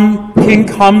this king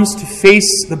comes to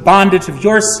face the bondage of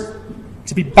your sin,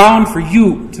 to be bound for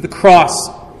you to the cross,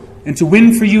 and to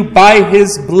win for you by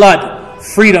his blood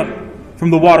freedom from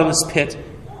the waterless pit,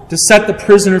 to set the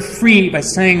prisoner free by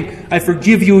saying, I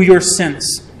forgive you your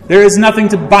sins. There is nothing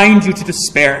to bind you to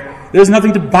despair. There is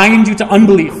nothing to bind you to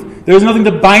unbelief. There is nothing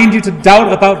to bind you to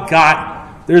doubt about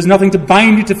God. There is nothing to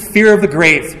bind you to fear of the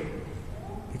grave,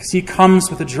 because he comes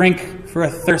with a drink for a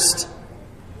thirst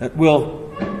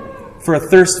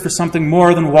for something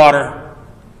more than water.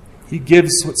 He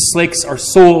gives what slakes our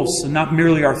souls and not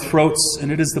merely our throats,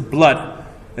 and it is the blood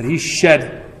that he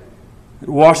shed. It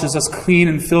washes us clean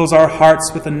and fills our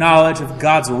hearts with the knowledge of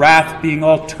God's wrath being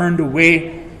all turned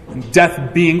away and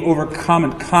death being overcome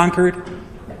and conquered,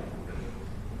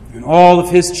 and all of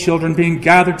his children being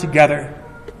gathered together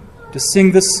to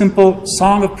sing this simple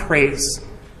song of praise.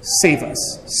 Save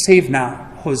us, save now,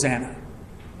 Hosanna.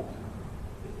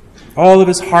 All of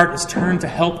his heart is turned to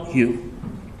help you,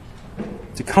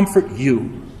 to comfort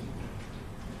you,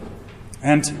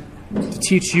 and to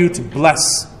teach you to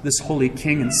bless this holy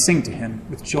king and sing to him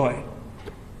with joy.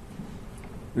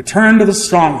 Return to the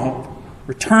stronghold.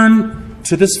 Return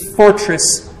to this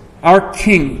fortress, our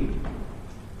king.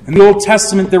 In the Old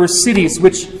Testament, there were cities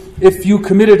which, if you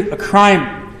committed a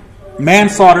crime,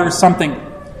 manslaughter or something,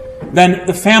 then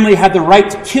the family had the right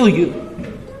to kill you.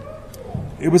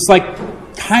 It was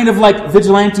kind of like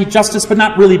vigilante justice, but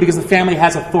not really, because the family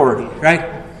has authority,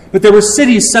 right? But there were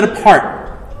cities set apart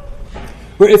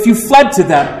where if you fled to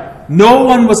them, no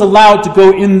one was allowed to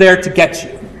go in there to get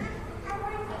you.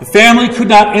 The family could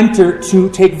not enter to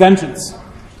take vengeance,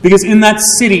 because in that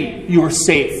city you were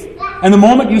safe. And the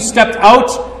moment you stepped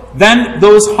out, then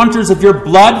those hunters of your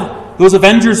blood, those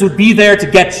avengers, would be there to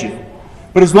get you.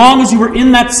 But as long as you were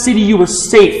in that city, you were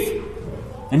safe,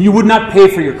 and you would not pay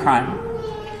for your crime.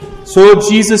 So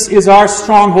Jesus is our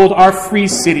stronghold, our free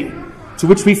city, to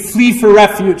which we flee for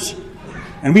refuge,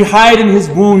 and we hide in his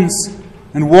wounds,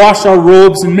 and wash our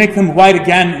robes and make them white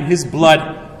again in his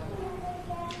blood.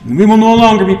 And we will no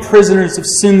longer be prisoners of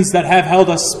sins that have held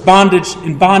us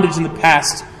in bondage in the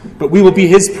past, but we will be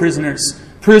his prisoners,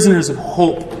 prisoners of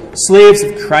hope, slaves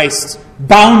of Christ,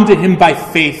 bound to him by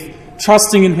faith,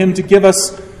 trusting in him to give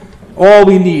us all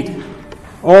we need,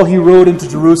 all he rode into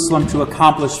Jerusalem to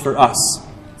accomplish for us,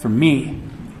 for me,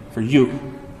 for you,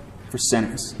 for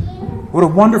sinners. What a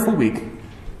wonderful week.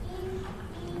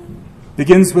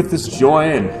 Begins with this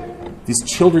joy and these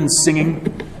children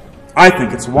singing. I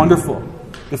think it's wonderful.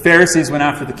 The Pharisees went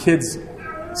after the kids,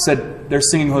 said they're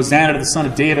singing Hosanna to the Son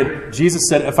of David. Jesus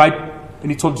said,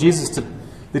 they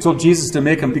told Jesus to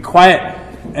make them be quiet.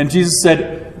 And Jesus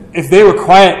said, if they were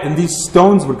quiet, then these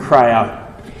stones would cry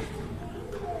out.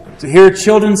 To hear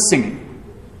children singing.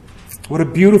 What a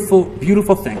beautiful,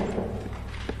 beautiful thing.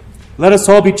 Let us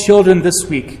all be children this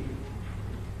week.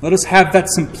 Let us have that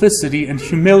simplicity and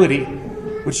humility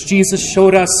which Jesus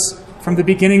showed us from the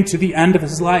beginning to the end of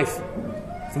his life,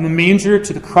 from the manger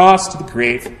to the cross to the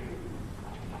grave.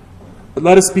 But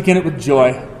let us begin it with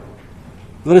joy.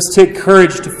 Let us take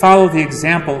courage to follow the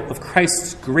example of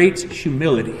Christ's great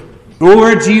humility Go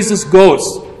where Jesus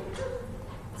goes,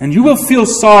 and you will feel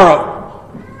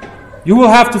sorrow. You will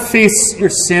have to face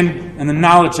your sin and the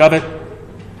knowledge of it.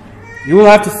 You will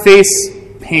have to face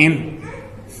pain,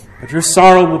 but your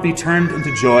sorrow will be turned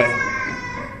into joy.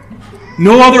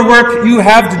 No other work you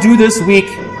have to do this week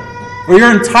or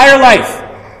your entire life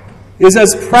is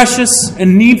as precious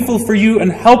and needful for you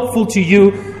and helpful to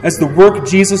you as the work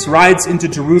Jesus rides into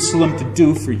Jerusalem to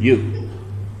do for you.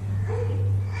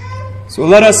 So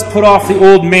let us put off the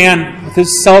old man with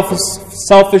his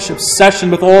selfish obsession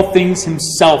with all things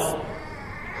himself,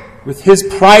 with his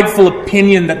prideful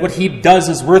opinion that what he does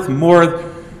is worth more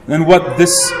than what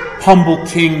this humble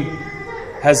king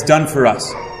has done for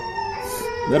us.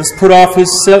 Let us put off his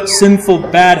sinful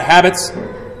bad habits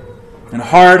and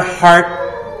hard heart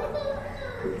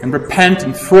and repent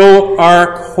and throw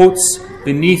our coats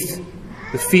beneath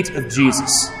the feet of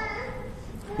Jesus.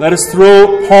 Let us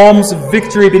throw palms of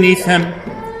victory beneath him,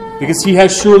 because he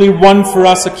has surely won for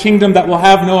us a kingdom that will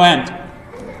have no end.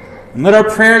 And let our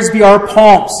prayers be our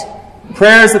palms,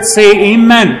 prayers that say,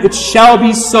 Amen, it shall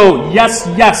be so. Yes,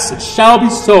 yes, it shall be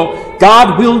so.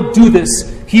 God will do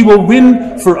this. He will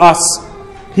win for us.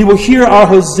 He will hear our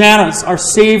hosannas, our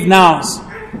save nows,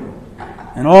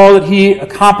 and all that he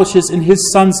accomplishes in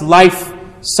his Son's life,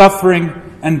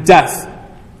 suffering, and death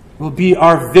will be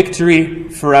our victory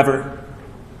forever.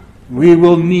 We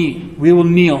will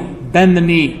kneel, bend the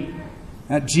knee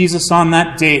at Jesus on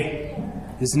that day.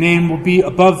 His name will be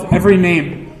above every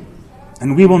name,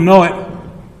 and we will know it.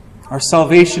 Our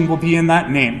salvation will be in that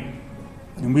name,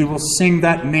 and we will sing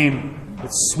that name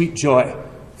with sweet joy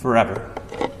forever.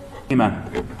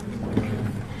 Amen.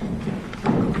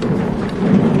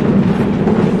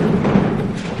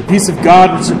 The peace of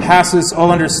God, which surpasses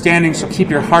all understanding, shall keep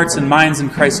your hearts and minds in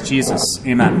Christ Jesus.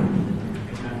 Amen.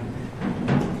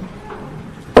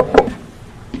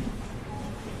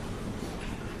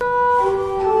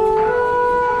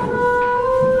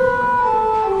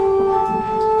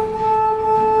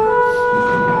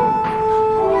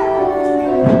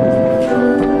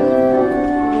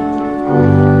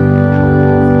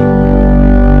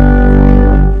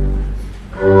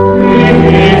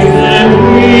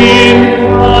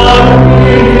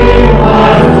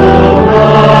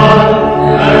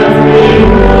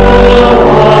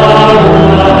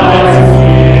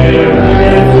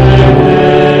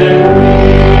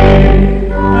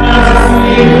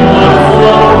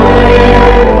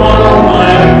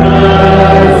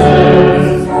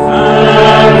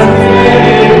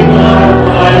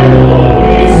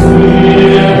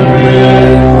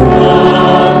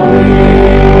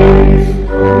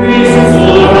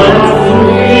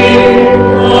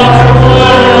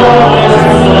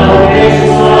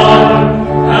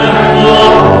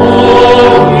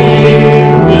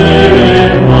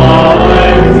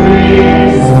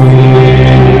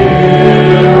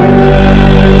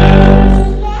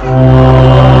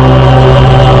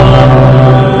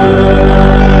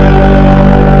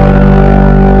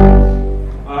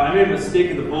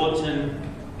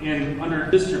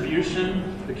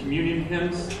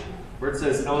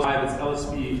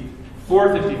 LSB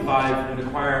 455, and the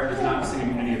choir is not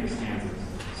singing any of the stanzas.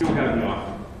 So we've got to be off.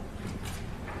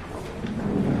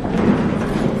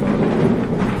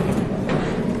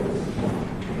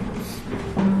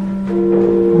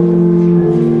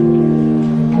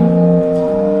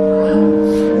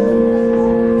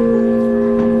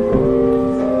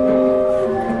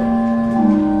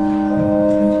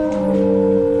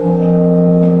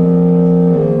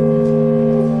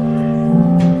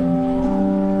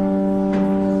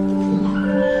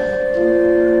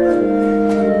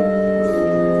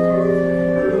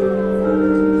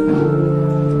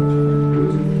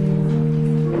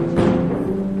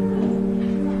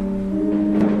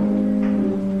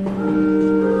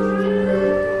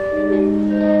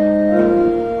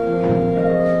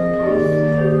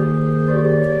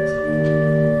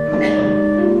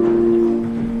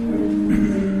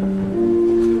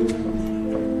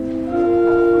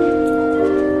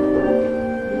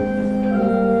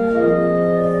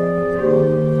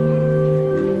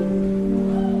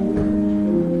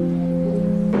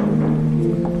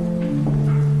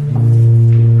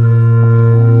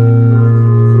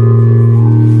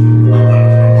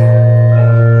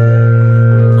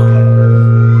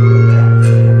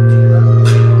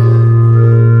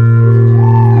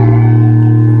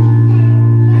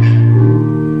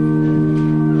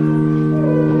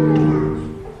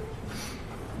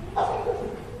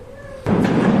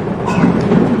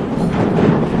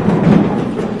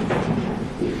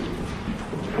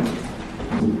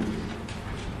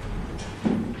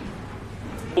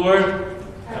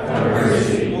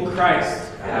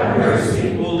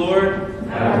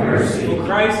 mercy. O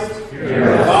Christ, Hear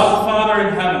us. God the Father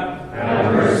in heaven,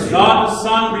 Have mercy. God the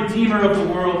Son, Redeemer of the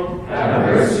world, Have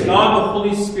mercy. God the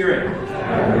Holy Spirit,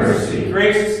 Have mercy. be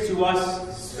gracious to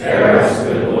us, Spare us,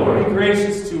 good be Lord.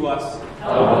 gracious to us.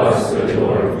 Help us, good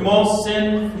Lord. From all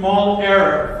sin, from all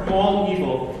error, from all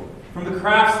evil, from the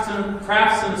crafts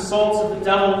and assaults of the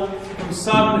devil, from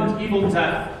sudden and evil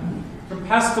death, from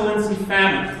pestilence and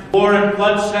famine, war and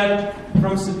bloodshed,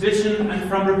 from sedition and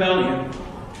from rebellion,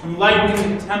 from lightning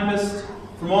and tempest,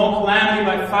 from all calamity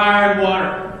by fire and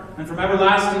water, and from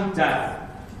everlasting death.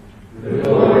 Good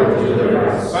Lord, deliver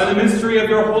us. By the mystery of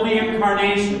your holy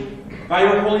incarnation, by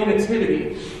your holy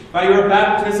nativity, by your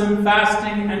baptism,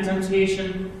 fasting, and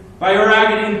temptation, by your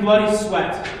agony and bloody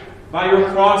sweat, by your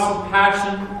cross of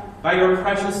passion, by your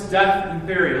precious death and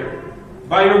burial,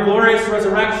 by your glorious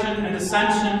resurrection and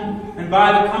ascension, and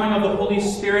by the coming of the Holy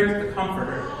Spirit, the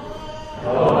Comforter.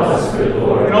 Help us, good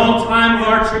Lord. In all time of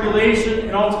our tribulation,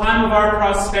 in all time of our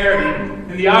prosperity,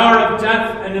 in the hour of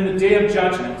death and in the day of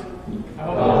judgment,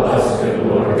 Help us, good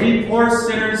Lord. we poor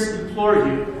sinners implore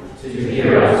you To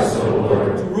hear us, O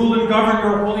Lord. to rule and govern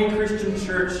your holy Christian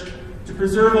church, to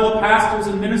preserve all pastors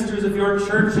and ministers of your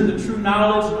church in the true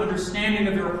knowledge and understanding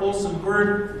of your wholesome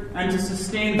word, and to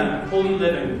sustain them in holy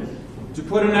living, to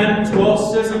put an end to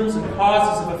all schisms and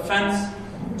causes of offense,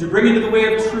 to bring into the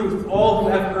way of truth all who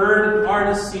have erred and are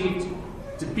deceived,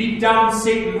 to beat down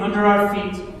Satan under our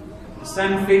feet, to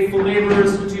send faithful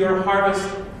laborers into your harvest,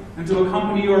 and to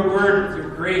accompany your word with your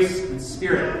grace and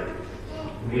spirit,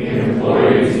 We implore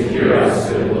you to hear us,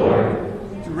 good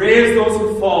Lord. to raise those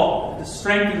who fall, to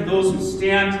strengthen those who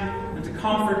stand, and to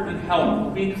comfort and help the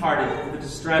weak-hearted and the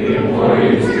distressed. We implore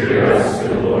you to hear us,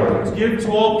 good Lord. To give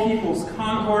to all peoples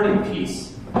concord and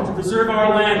peace, to preserve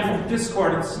our land from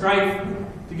discord and strife,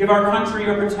 to give our country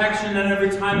your protection at every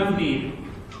time of need,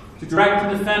 to direct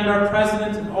and defend our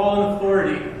president and all in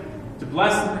authority, to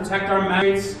bless and protect our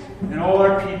magistrates and all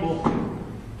our people,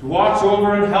 to watch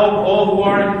over and help all who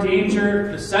are in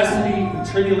danger, necessity, and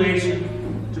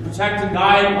tribulation, to protect and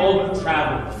guide all who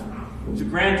travel, to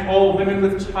grant all women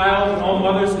with child and all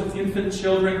mothers with infant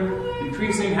children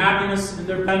increasing happiness in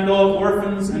their band, all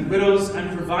orphans and widows,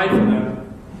 and provide for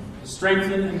them, to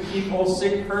strengthen and keep all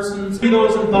sick persons, free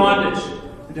those in bondage,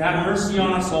 and to have mercy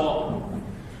on us all.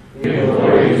 We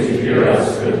implore you to hear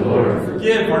us, good Lord.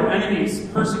 Forgive our enemies,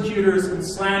 persecutors, and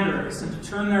slanderers, and to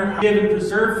turn their give and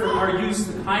preserve for our use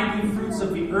the kindly fruits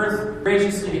of the earth,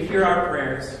 graciously to hear our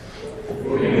prayers.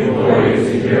 We implore you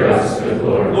to hear us, good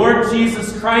Lord. Lord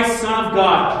Jesus Christ, Son of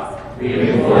God, We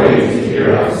implore you to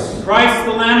hear us. Christ,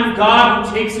 the Lamb of God,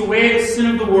 who takes away the sin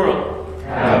of the world.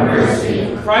 Have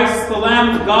mercy. Christ, the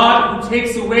Lamb of God, who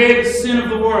takes away the sin of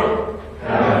the world.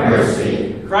 Have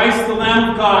mercy. Christ, the Lamb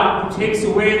of God, who takes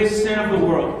away the sin of the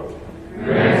world.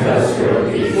 Grant us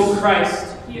your peace. O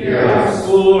Christ, Hear us.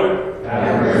 O Lord,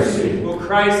 Have mercy. O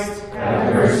Christ,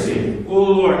 Have mercy. O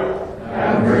Lord.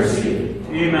 Have mercy.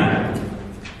 Amen.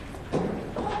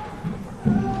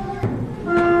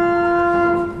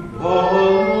 The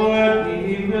Lord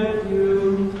be with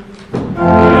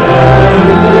you.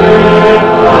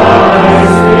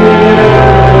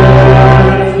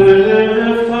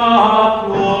 Lift up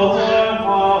your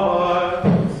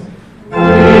hearts.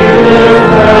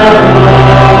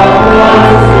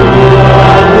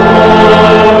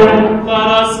 Let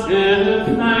us give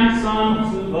thanks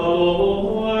unto the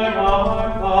Lord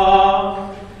our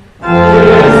God.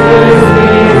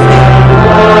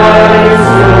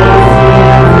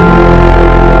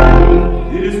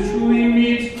 It is truly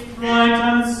meet, right,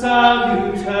 and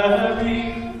salutary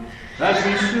that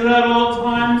we should at all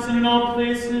times and in all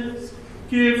places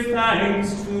give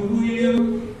thanks to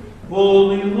you,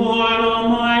 Holy Lord,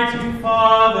 Almighty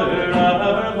Father,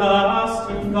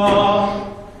 everlasting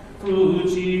God, through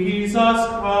Jesus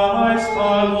Christ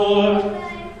our Lord,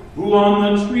 who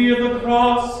on the tree of the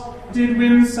cross did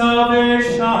win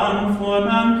salvation for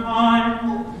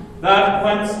mankind, that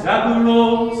whence death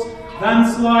arose,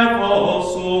 thence life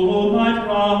also might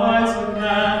rise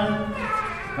again.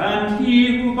 And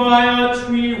he who by a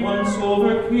tree once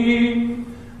overcame,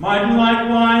 might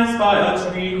likewise by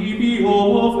a tree be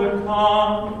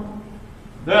overcome.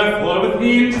 Therefore with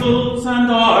angels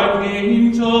and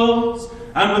archangels,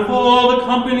 and with all the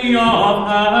company of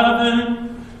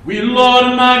heaven, we laud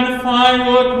and magnify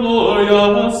your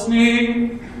glorious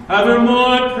name,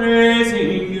 evermore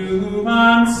praising you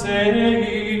and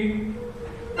saying,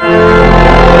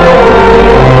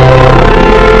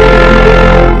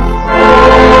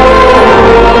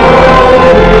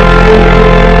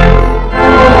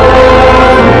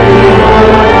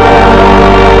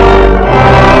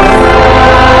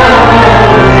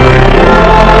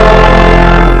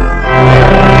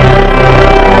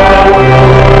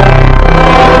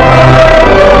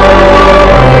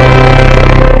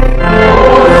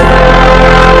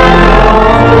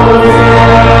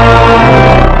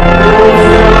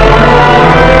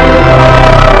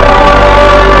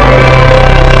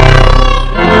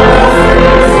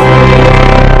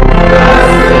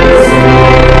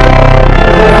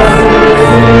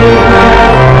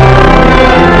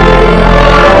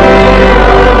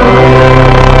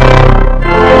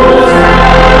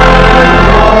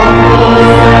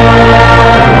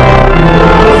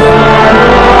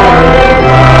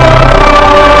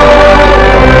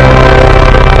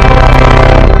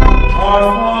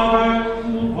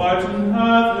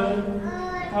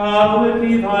 hallowed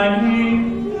be thy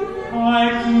name.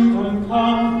 Thy kingdom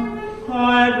come,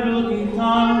 thy will be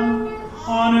done,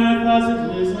 on earth as it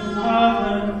is in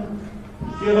heaven.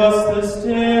 Give us this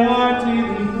day our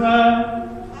daily bread,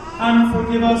 and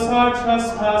forgive us our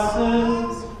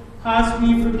trespasses, as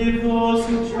we forgive those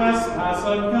who trespass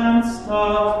against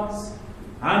us.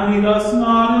 And lead us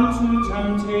not into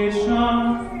temptation,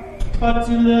 but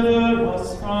deliver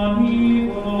us from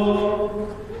evil.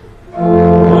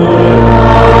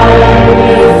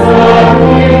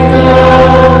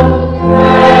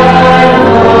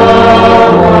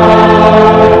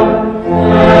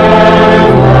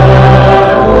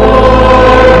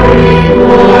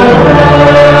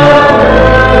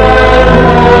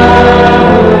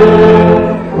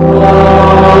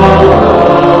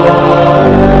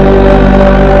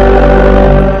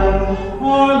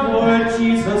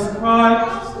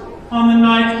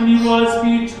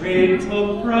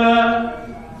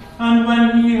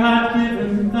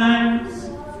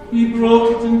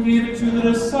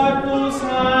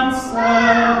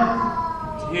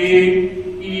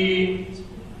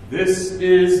 This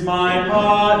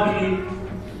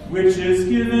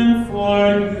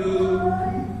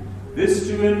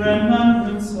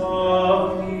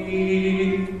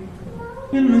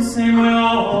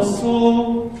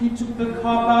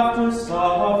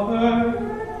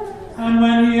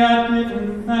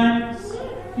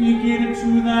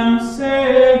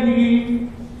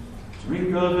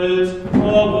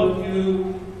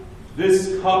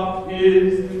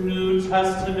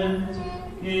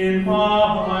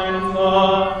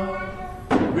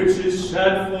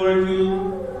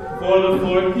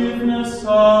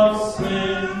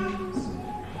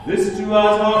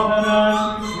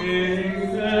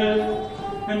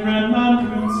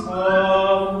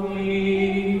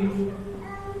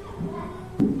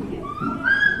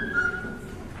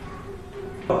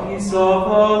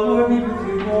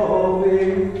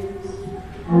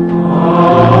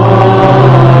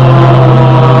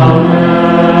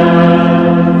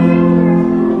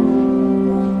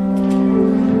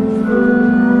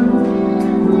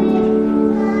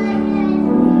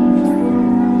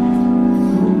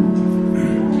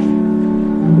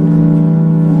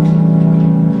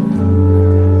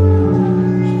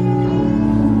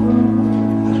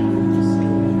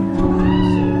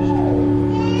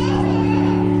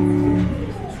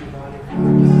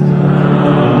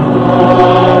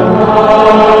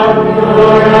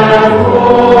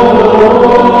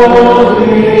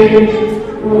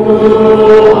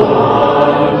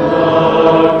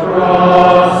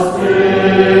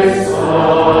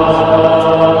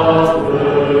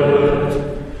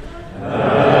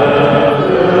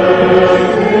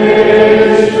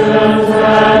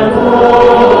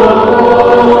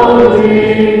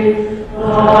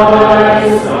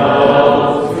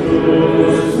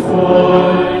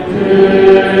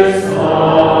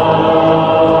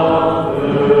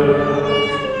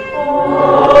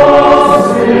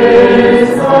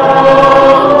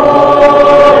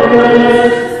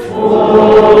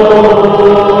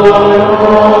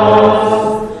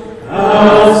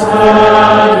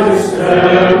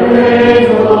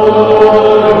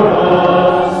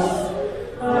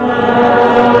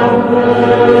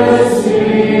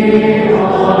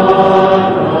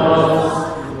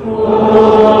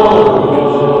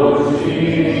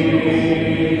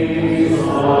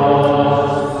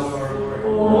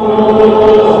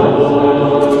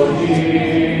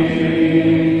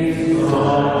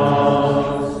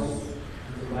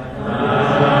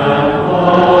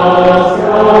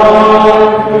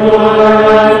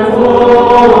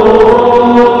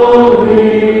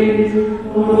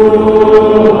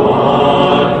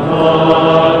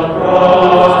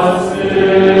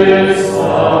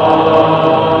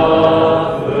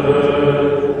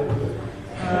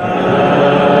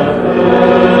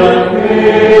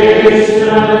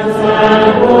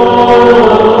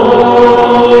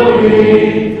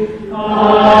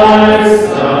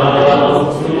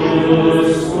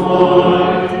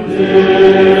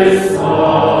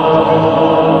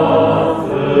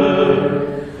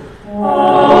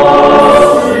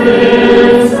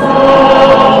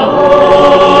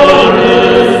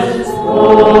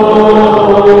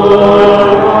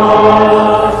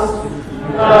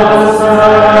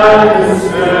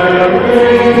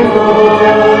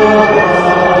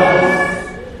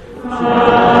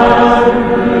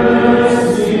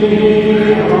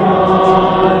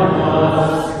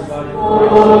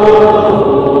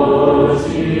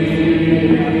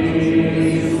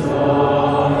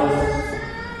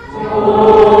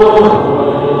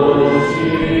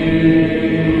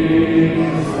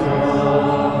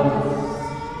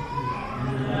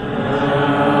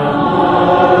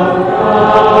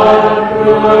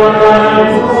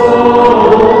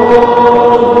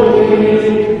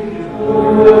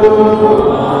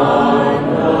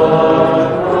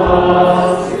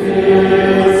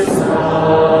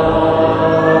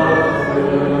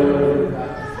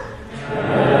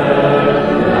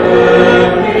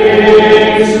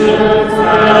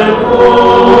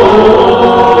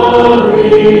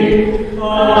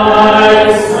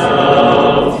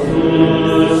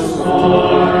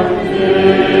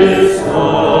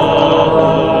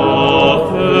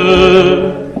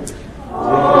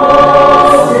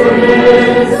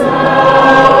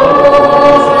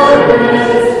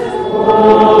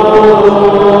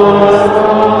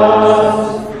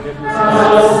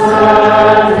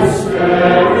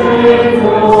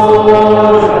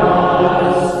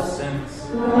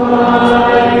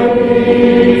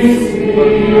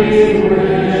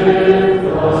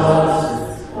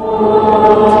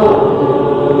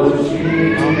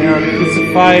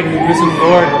crucified and risen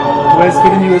Lord, who has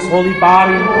given you his holy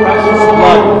body and precious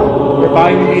blood,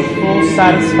 whereby you made full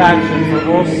satisfaction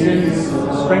for all sins,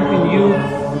 strengthen you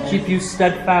and keep you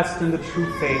steadfast in the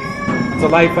true faith, unto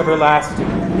life everlasting.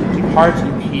 Depart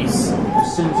in peace, your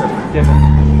sins are forgiven.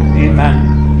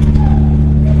 Amen.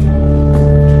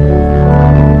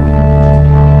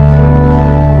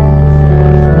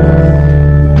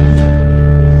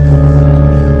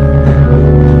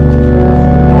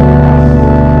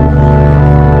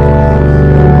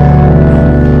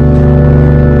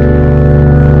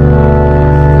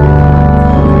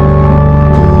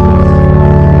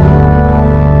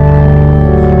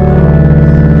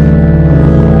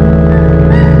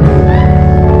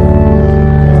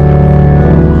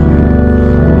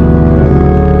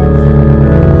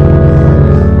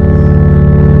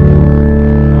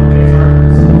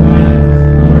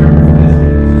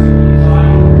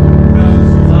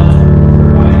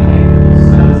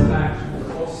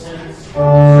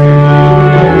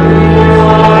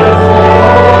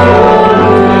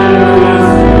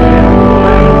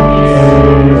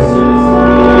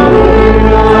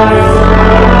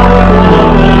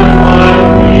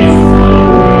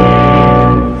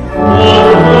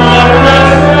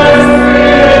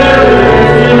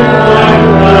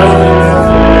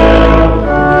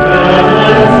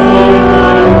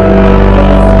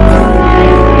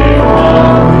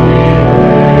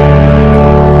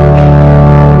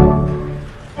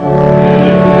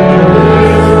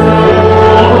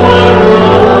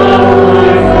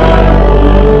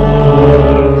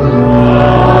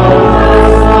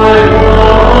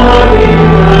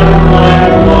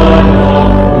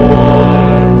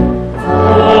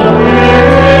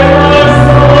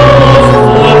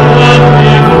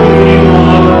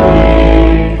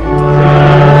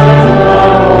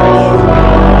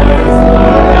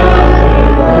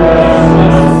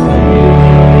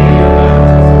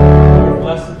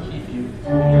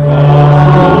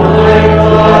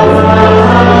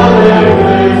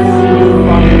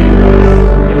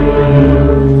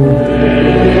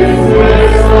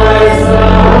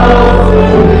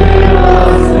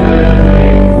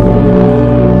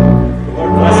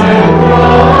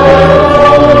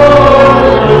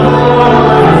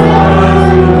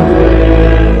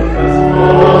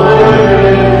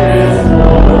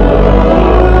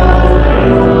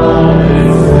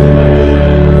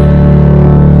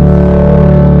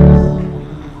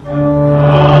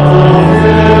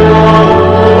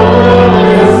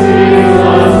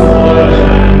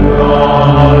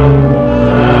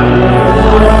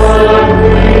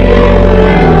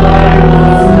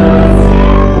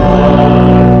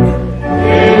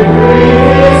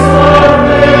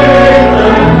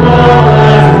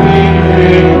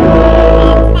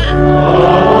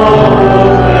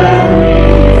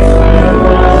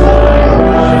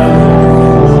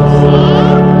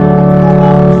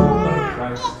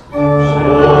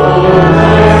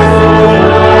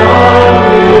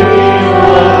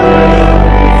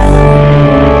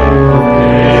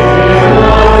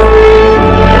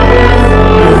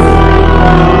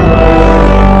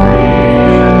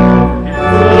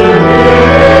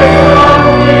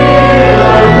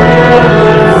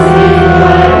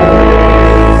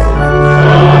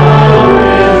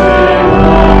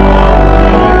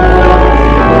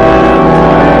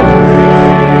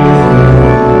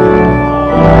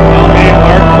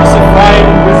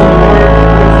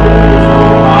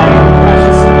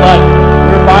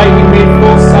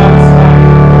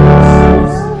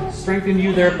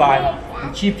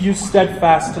 Keep you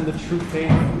steadfast in the true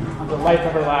faith unto life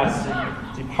everlasting.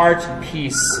 Depart in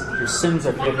peace. Your sins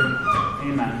are forgiven.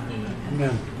 Amen.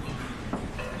 Amen.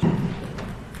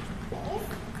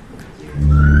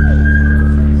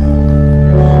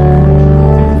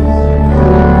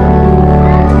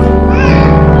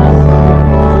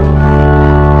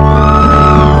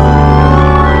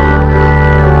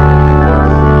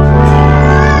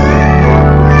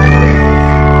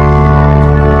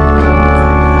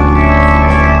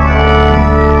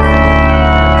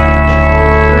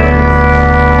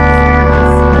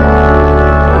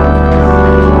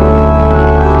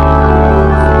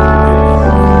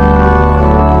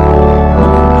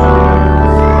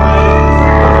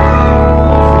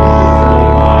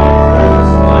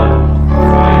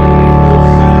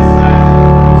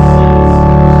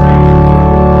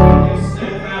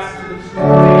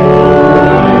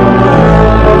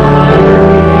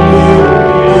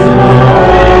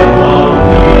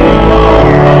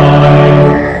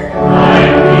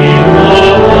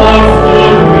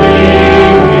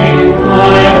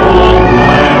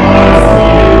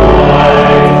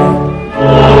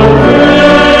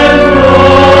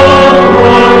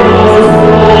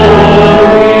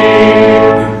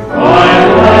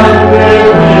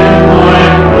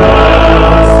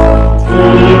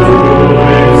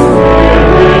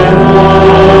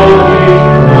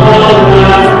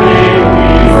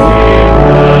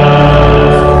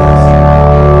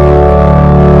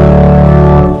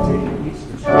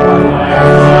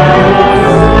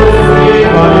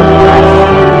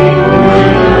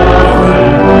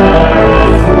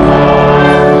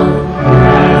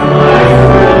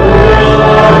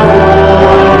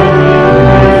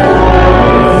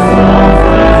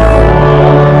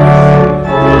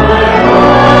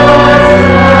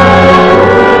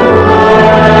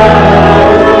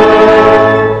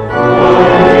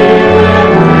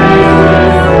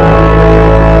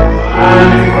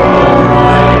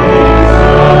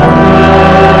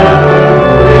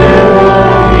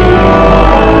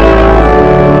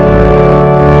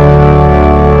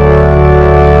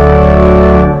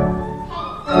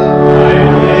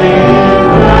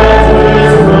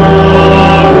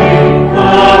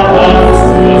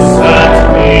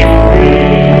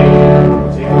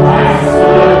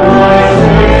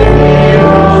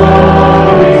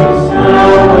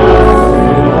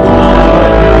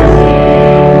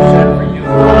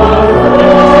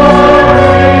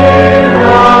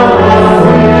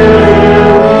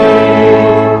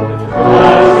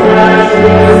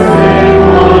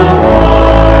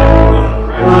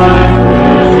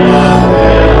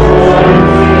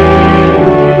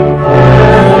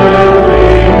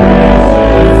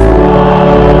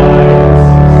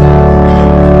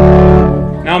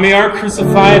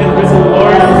 crucified and risen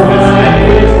Lord, because that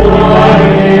is holy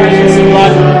body and precious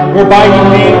blood, whereby you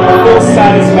made full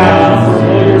satisfaction for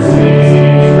all your sins.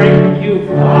 We pray from you,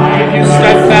 make you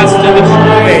steadfast in the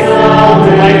true faith,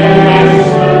 to life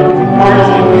everlasting, depart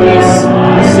in peace,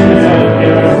 the sins of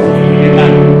forgiven.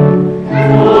 Amen.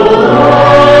 Amen.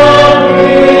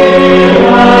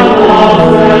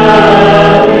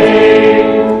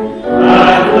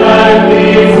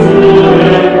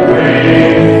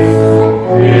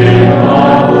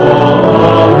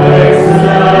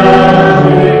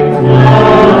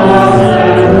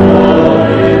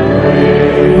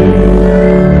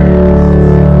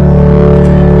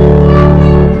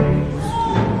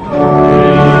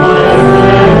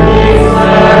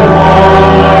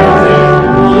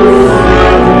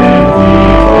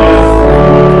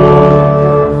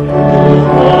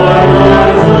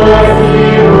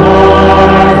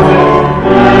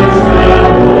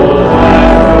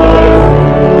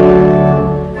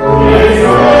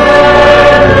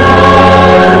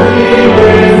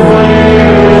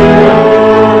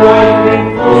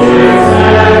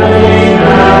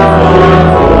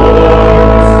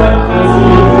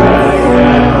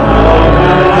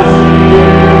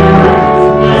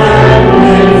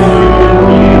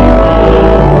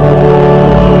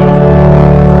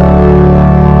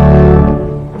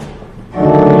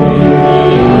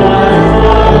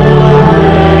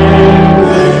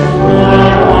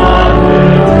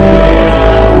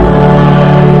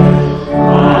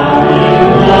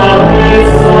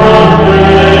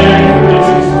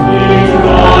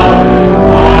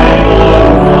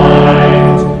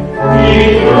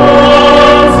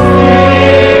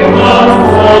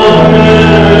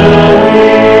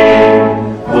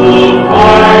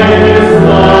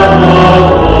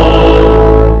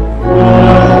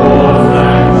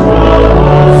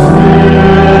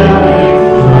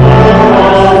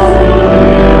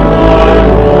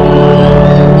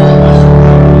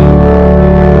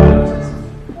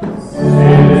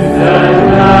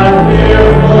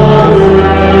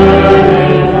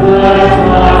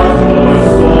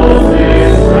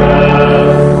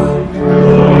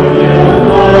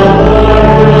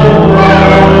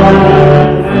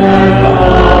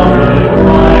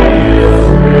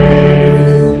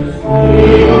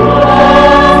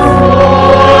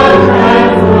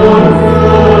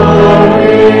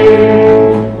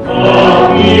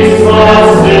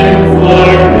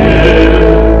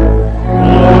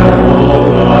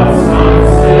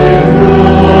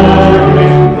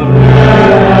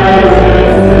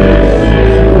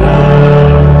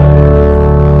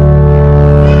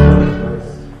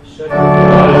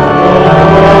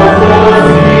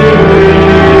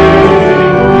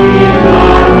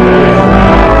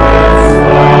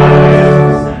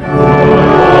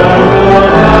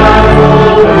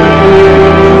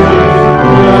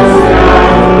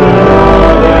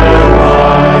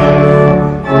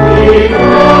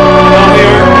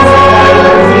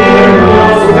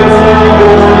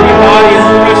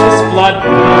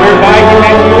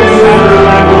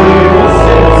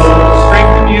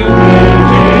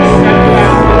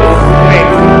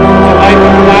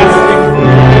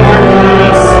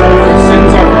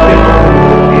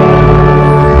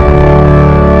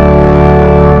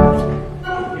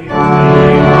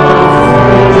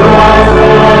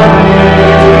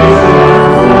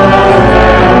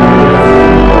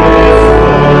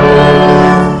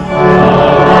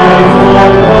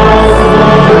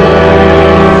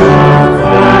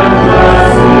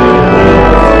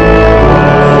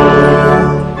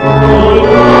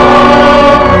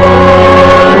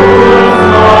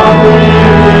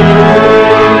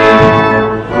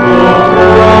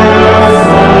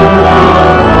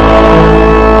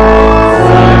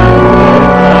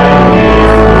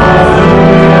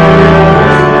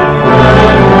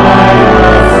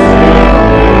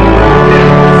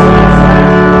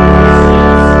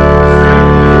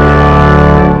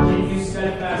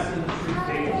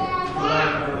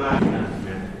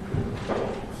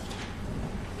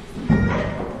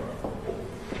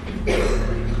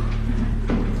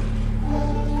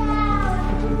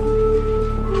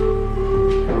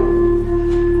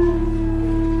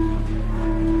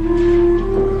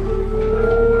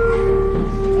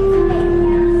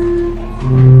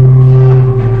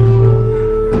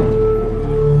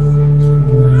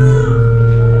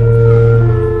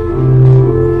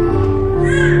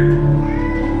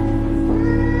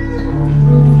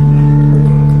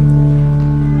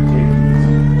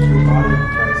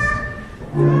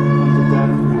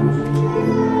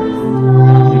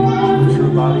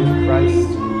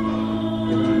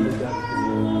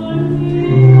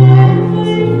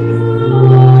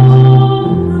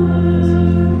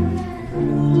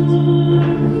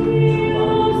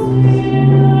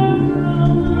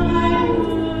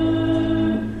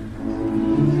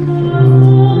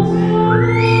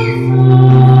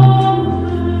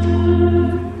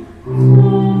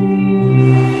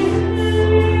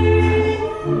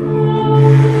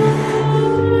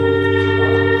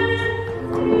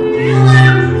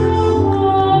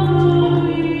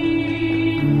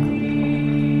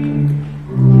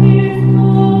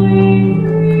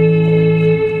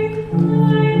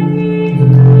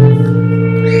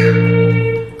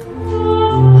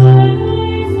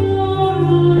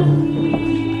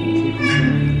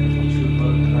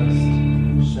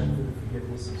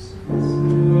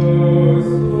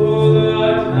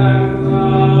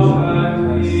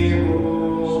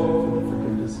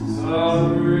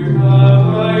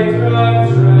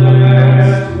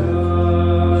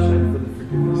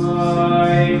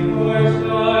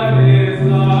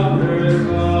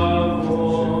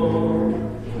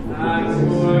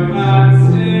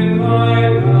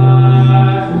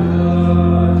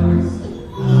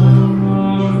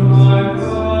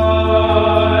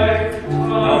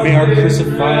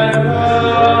 crucified and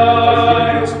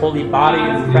giving His holy body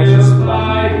and precious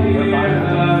blood, whereby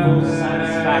full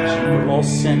satisfaction for all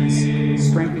sins,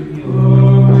 strengthen you,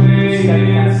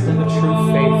 steadfast in the true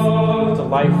faith, to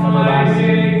life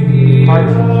everlasting,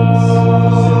 pardon and peace,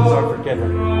 sins are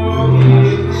forgiven.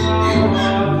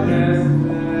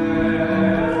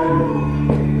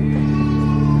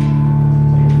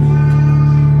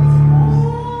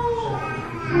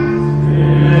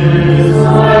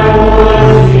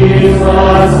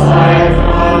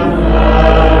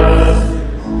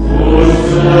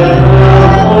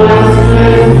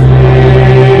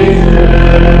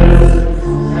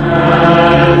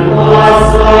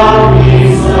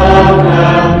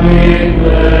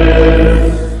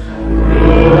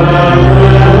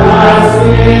 Through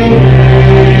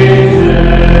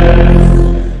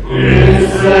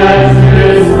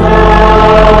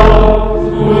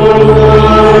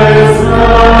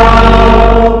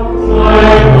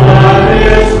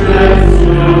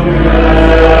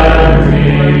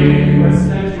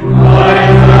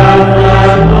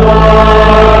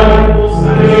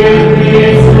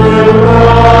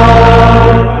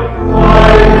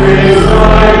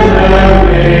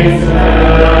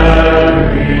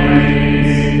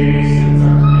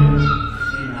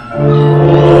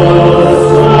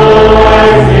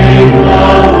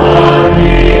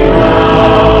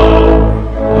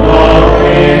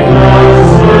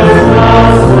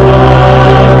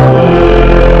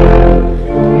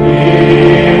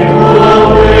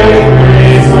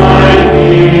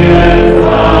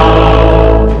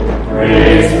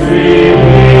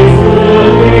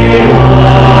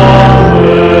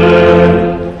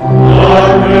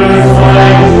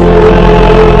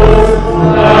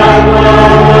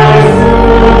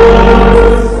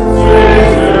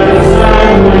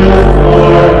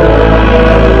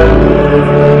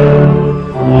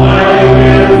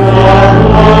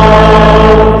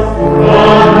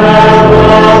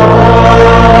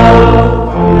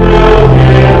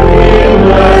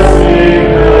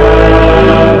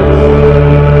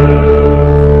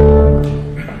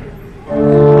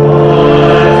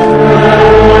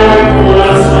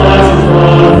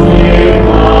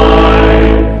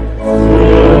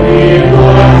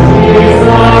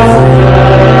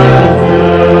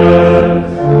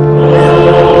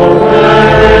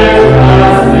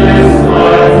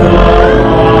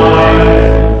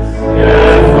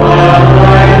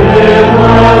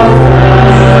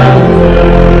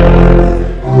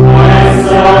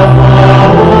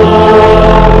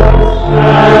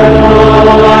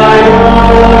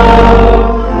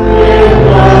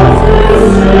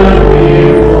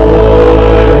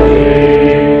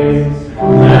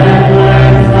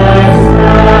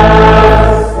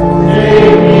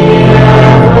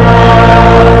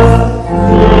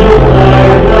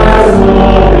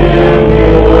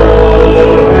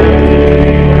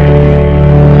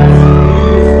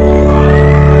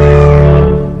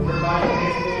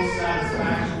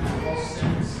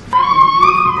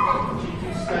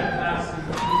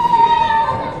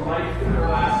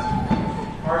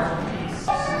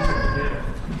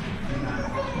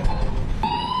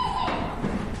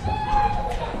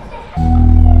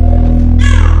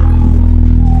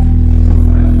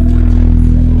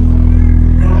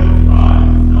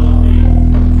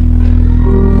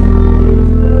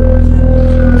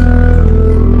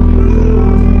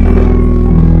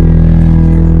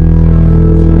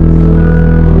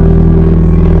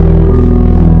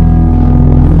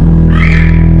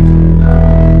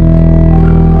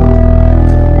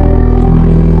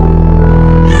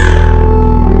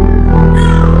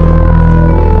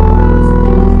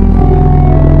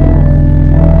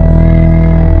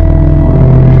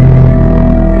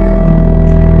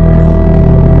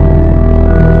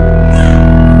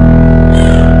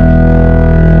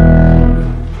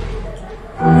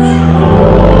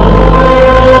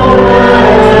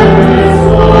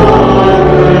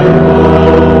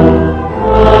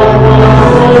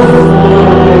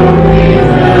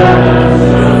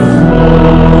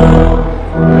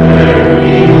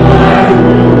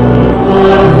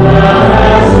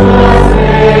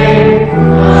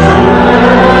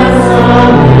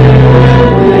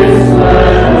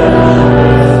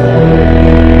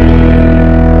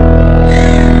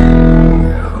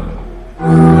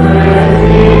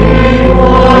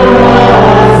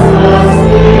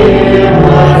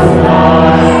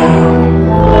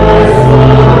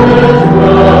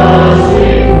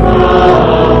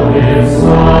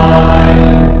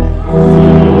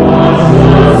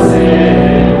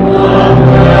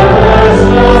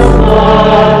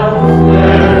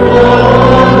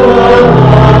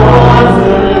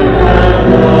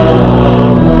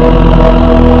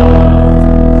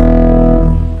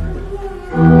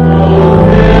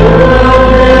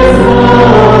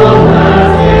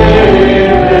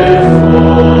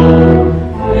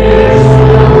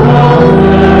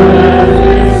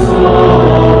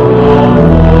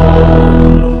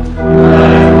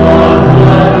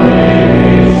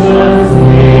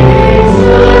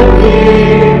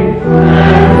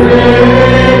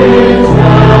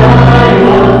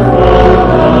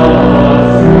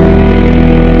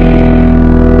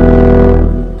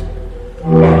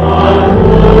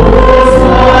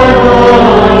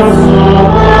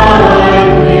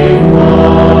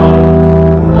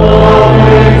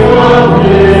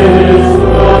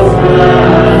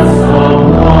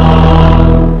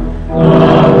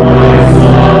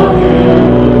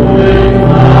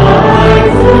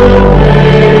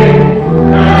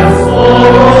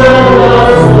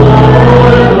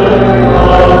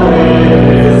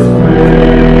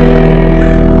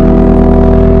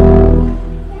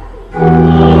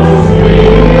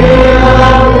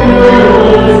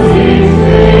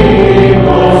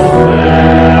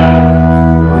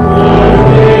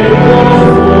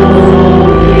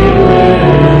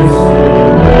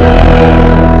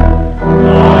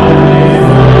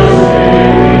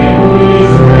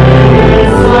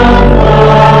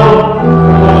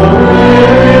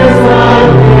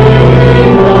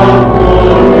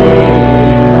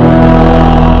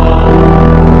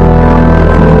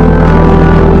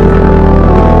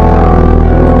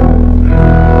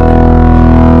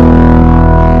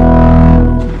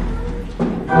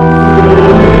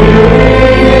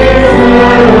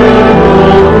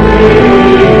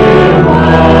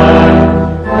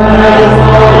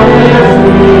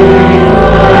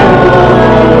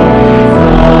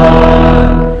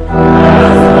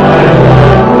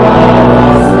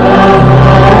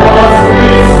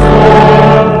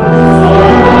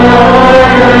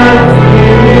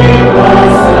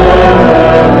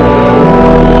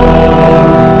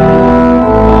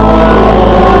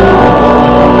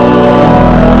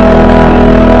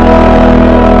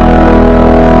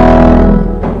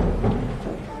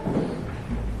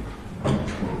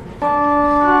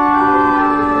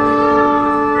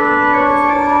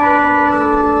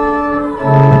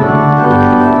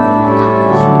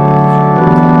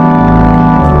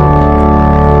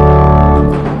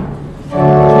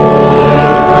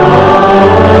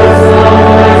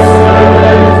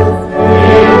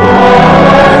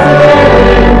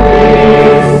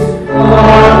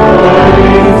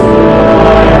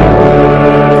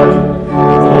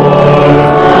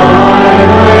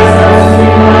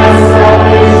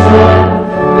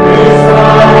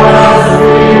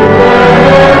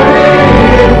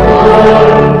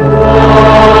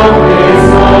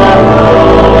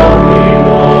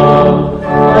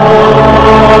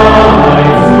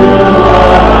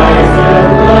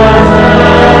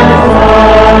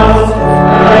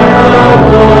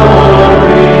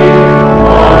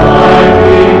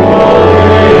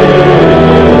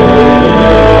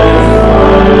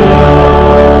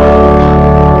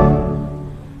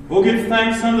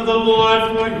thanks unto the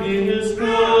Lord, for he is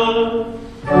good.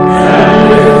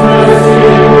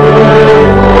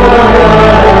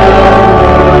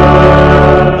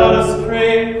 Let us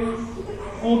pray.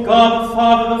 O God, the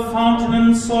Father, the fountain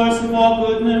and source of all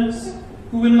goodness,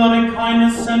 who in loving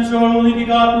kindness sent your only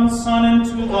begotten Son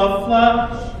into the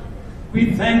flesh,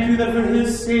 we thank you that for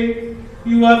his sake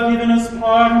you have given us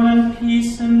pardon and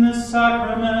peace in this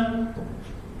sacrament.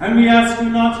 And we ask you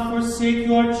not to forsake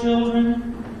your children,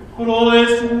 but always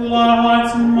to rule our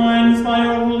hearts and minds by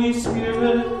your Holy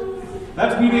Spirit,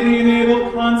 that we may be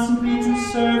enabled constantly to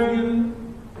serve you.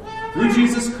 Through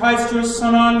Jesus Christ, your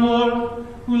Son, our Lord,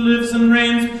 who lives and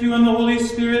reigns with you in the Holy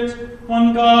Spirit,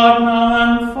 one God,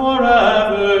 now and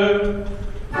forever.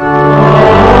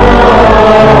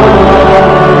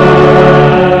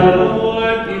 The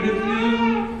Lord be with you.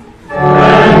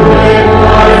 And with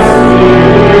thy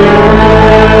spirit.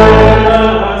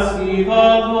 Let us see the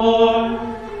Lord.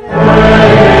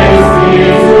 Praise be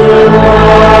to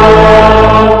God.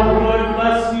 The Lord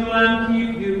bless you and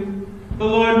keep you. The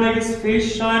Lord make his face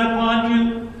shine upon you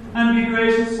and be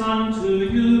gracious unto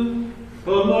you.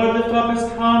 The Lord lift up his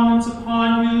countenance upon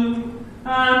you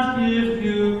and give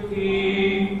you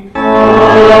peace.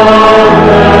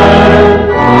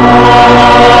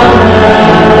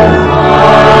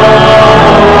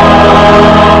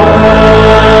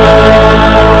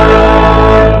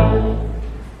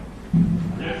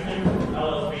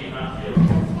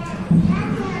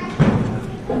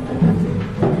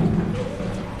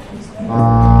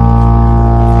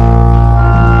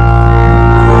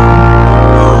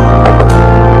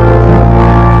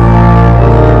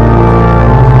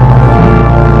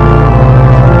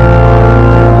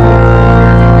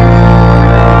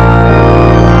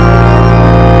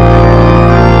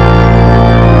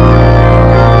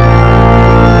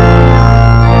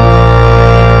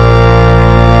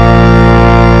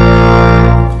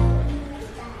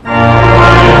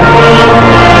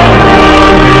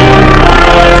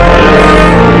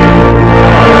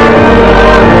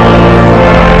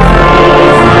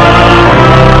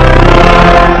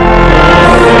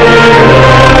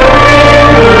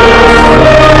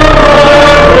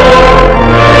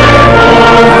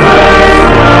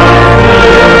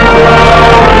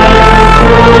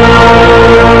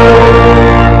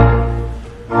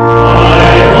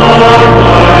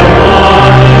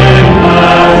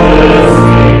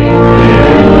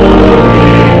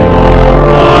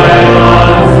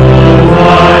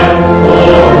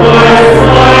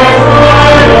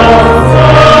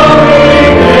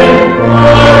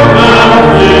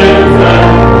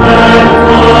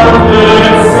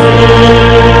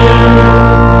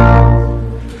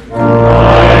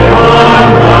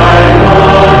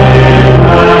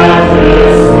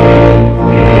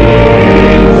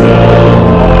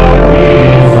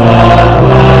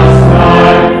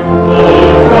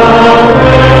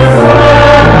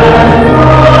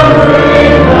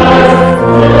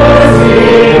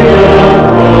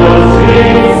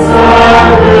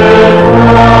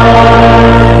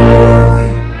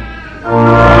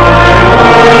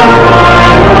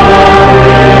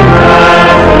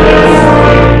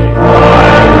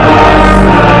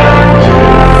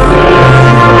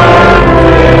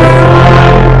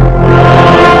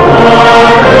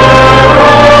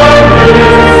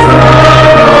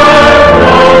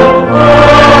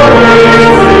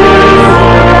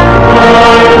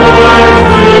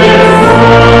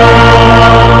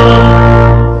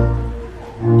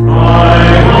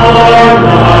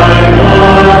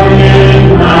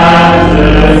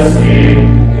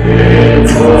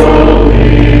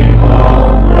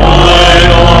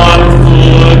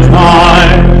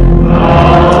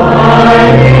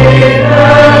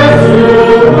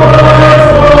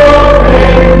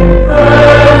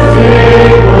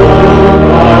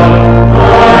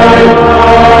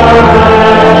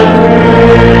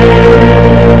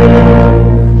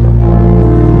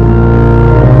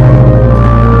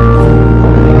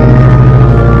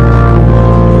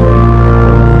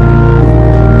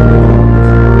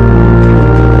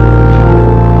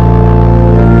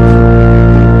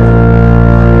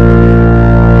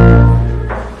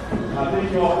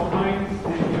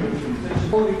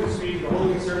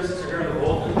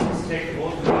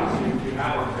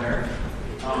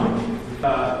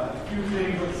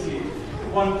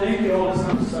 One, thank you all this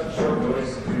on such short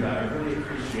notice to do that. I really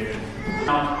appreciate it.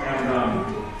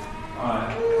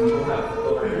 We'll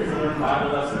learn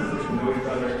Bible lessons, get to know each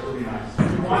other. It'll be nice.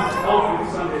 If you want to help with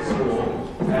Sunday school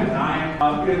at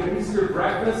 9, we have Easter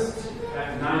breakfast at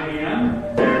 9 a.m.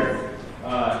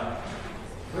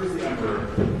 Where's the Emperor?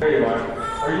 There you are.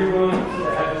 Are you willing to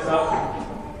head this up?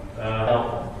 Help.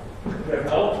 You have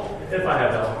help? If I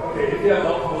have help. Okay, if you have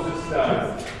help, we'll just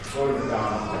go to the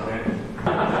down. Okay.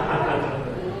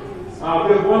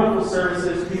 We have wonderful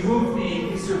services. We moved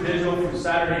the Easter Vigil from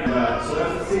Saturday, so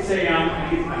that's at 6 a.m.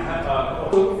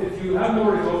 If you have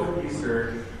nowhere to go for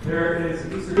Easter, there is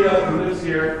Easter Dale who lives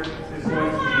here is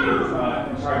going to be in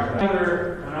charge of that.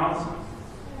 Other announcements?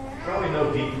 Probably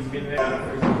no deacons getting there.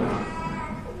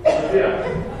 Yeah.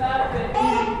 If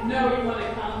you know you want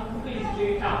to come, please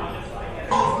do tell me just so I get it.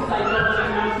 Because I don't want to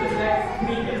come to the next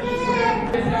week of Easter.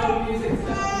 There's no music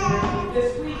stuff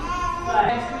this week, but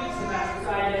next week, so that's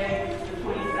Friday, the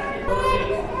 22nd.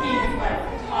 He's like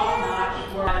top notch.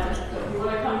 So if you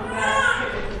want to come to that,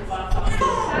 tickets and stuff.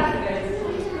 Saturday, the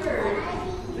 23rd,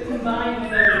 the combined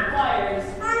Missouri choirs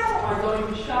are going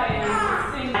to Cheyenne to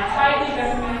sing. I highly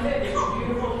recommend it. It's a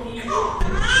beautiful piece. Tickets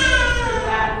for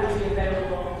that will be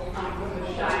available from the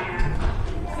Cheyenne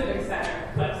Civic Center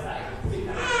website.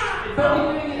 It's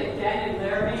only doing it again in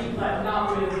Laramie, but not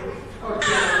with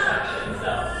organic section.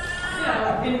 So,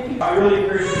 I really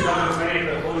encourage you to come and make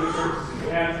the holy services if you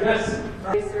can. Yes.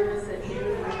 Service at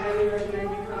noon. I highly recommend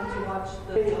you come to watch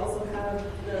the. We also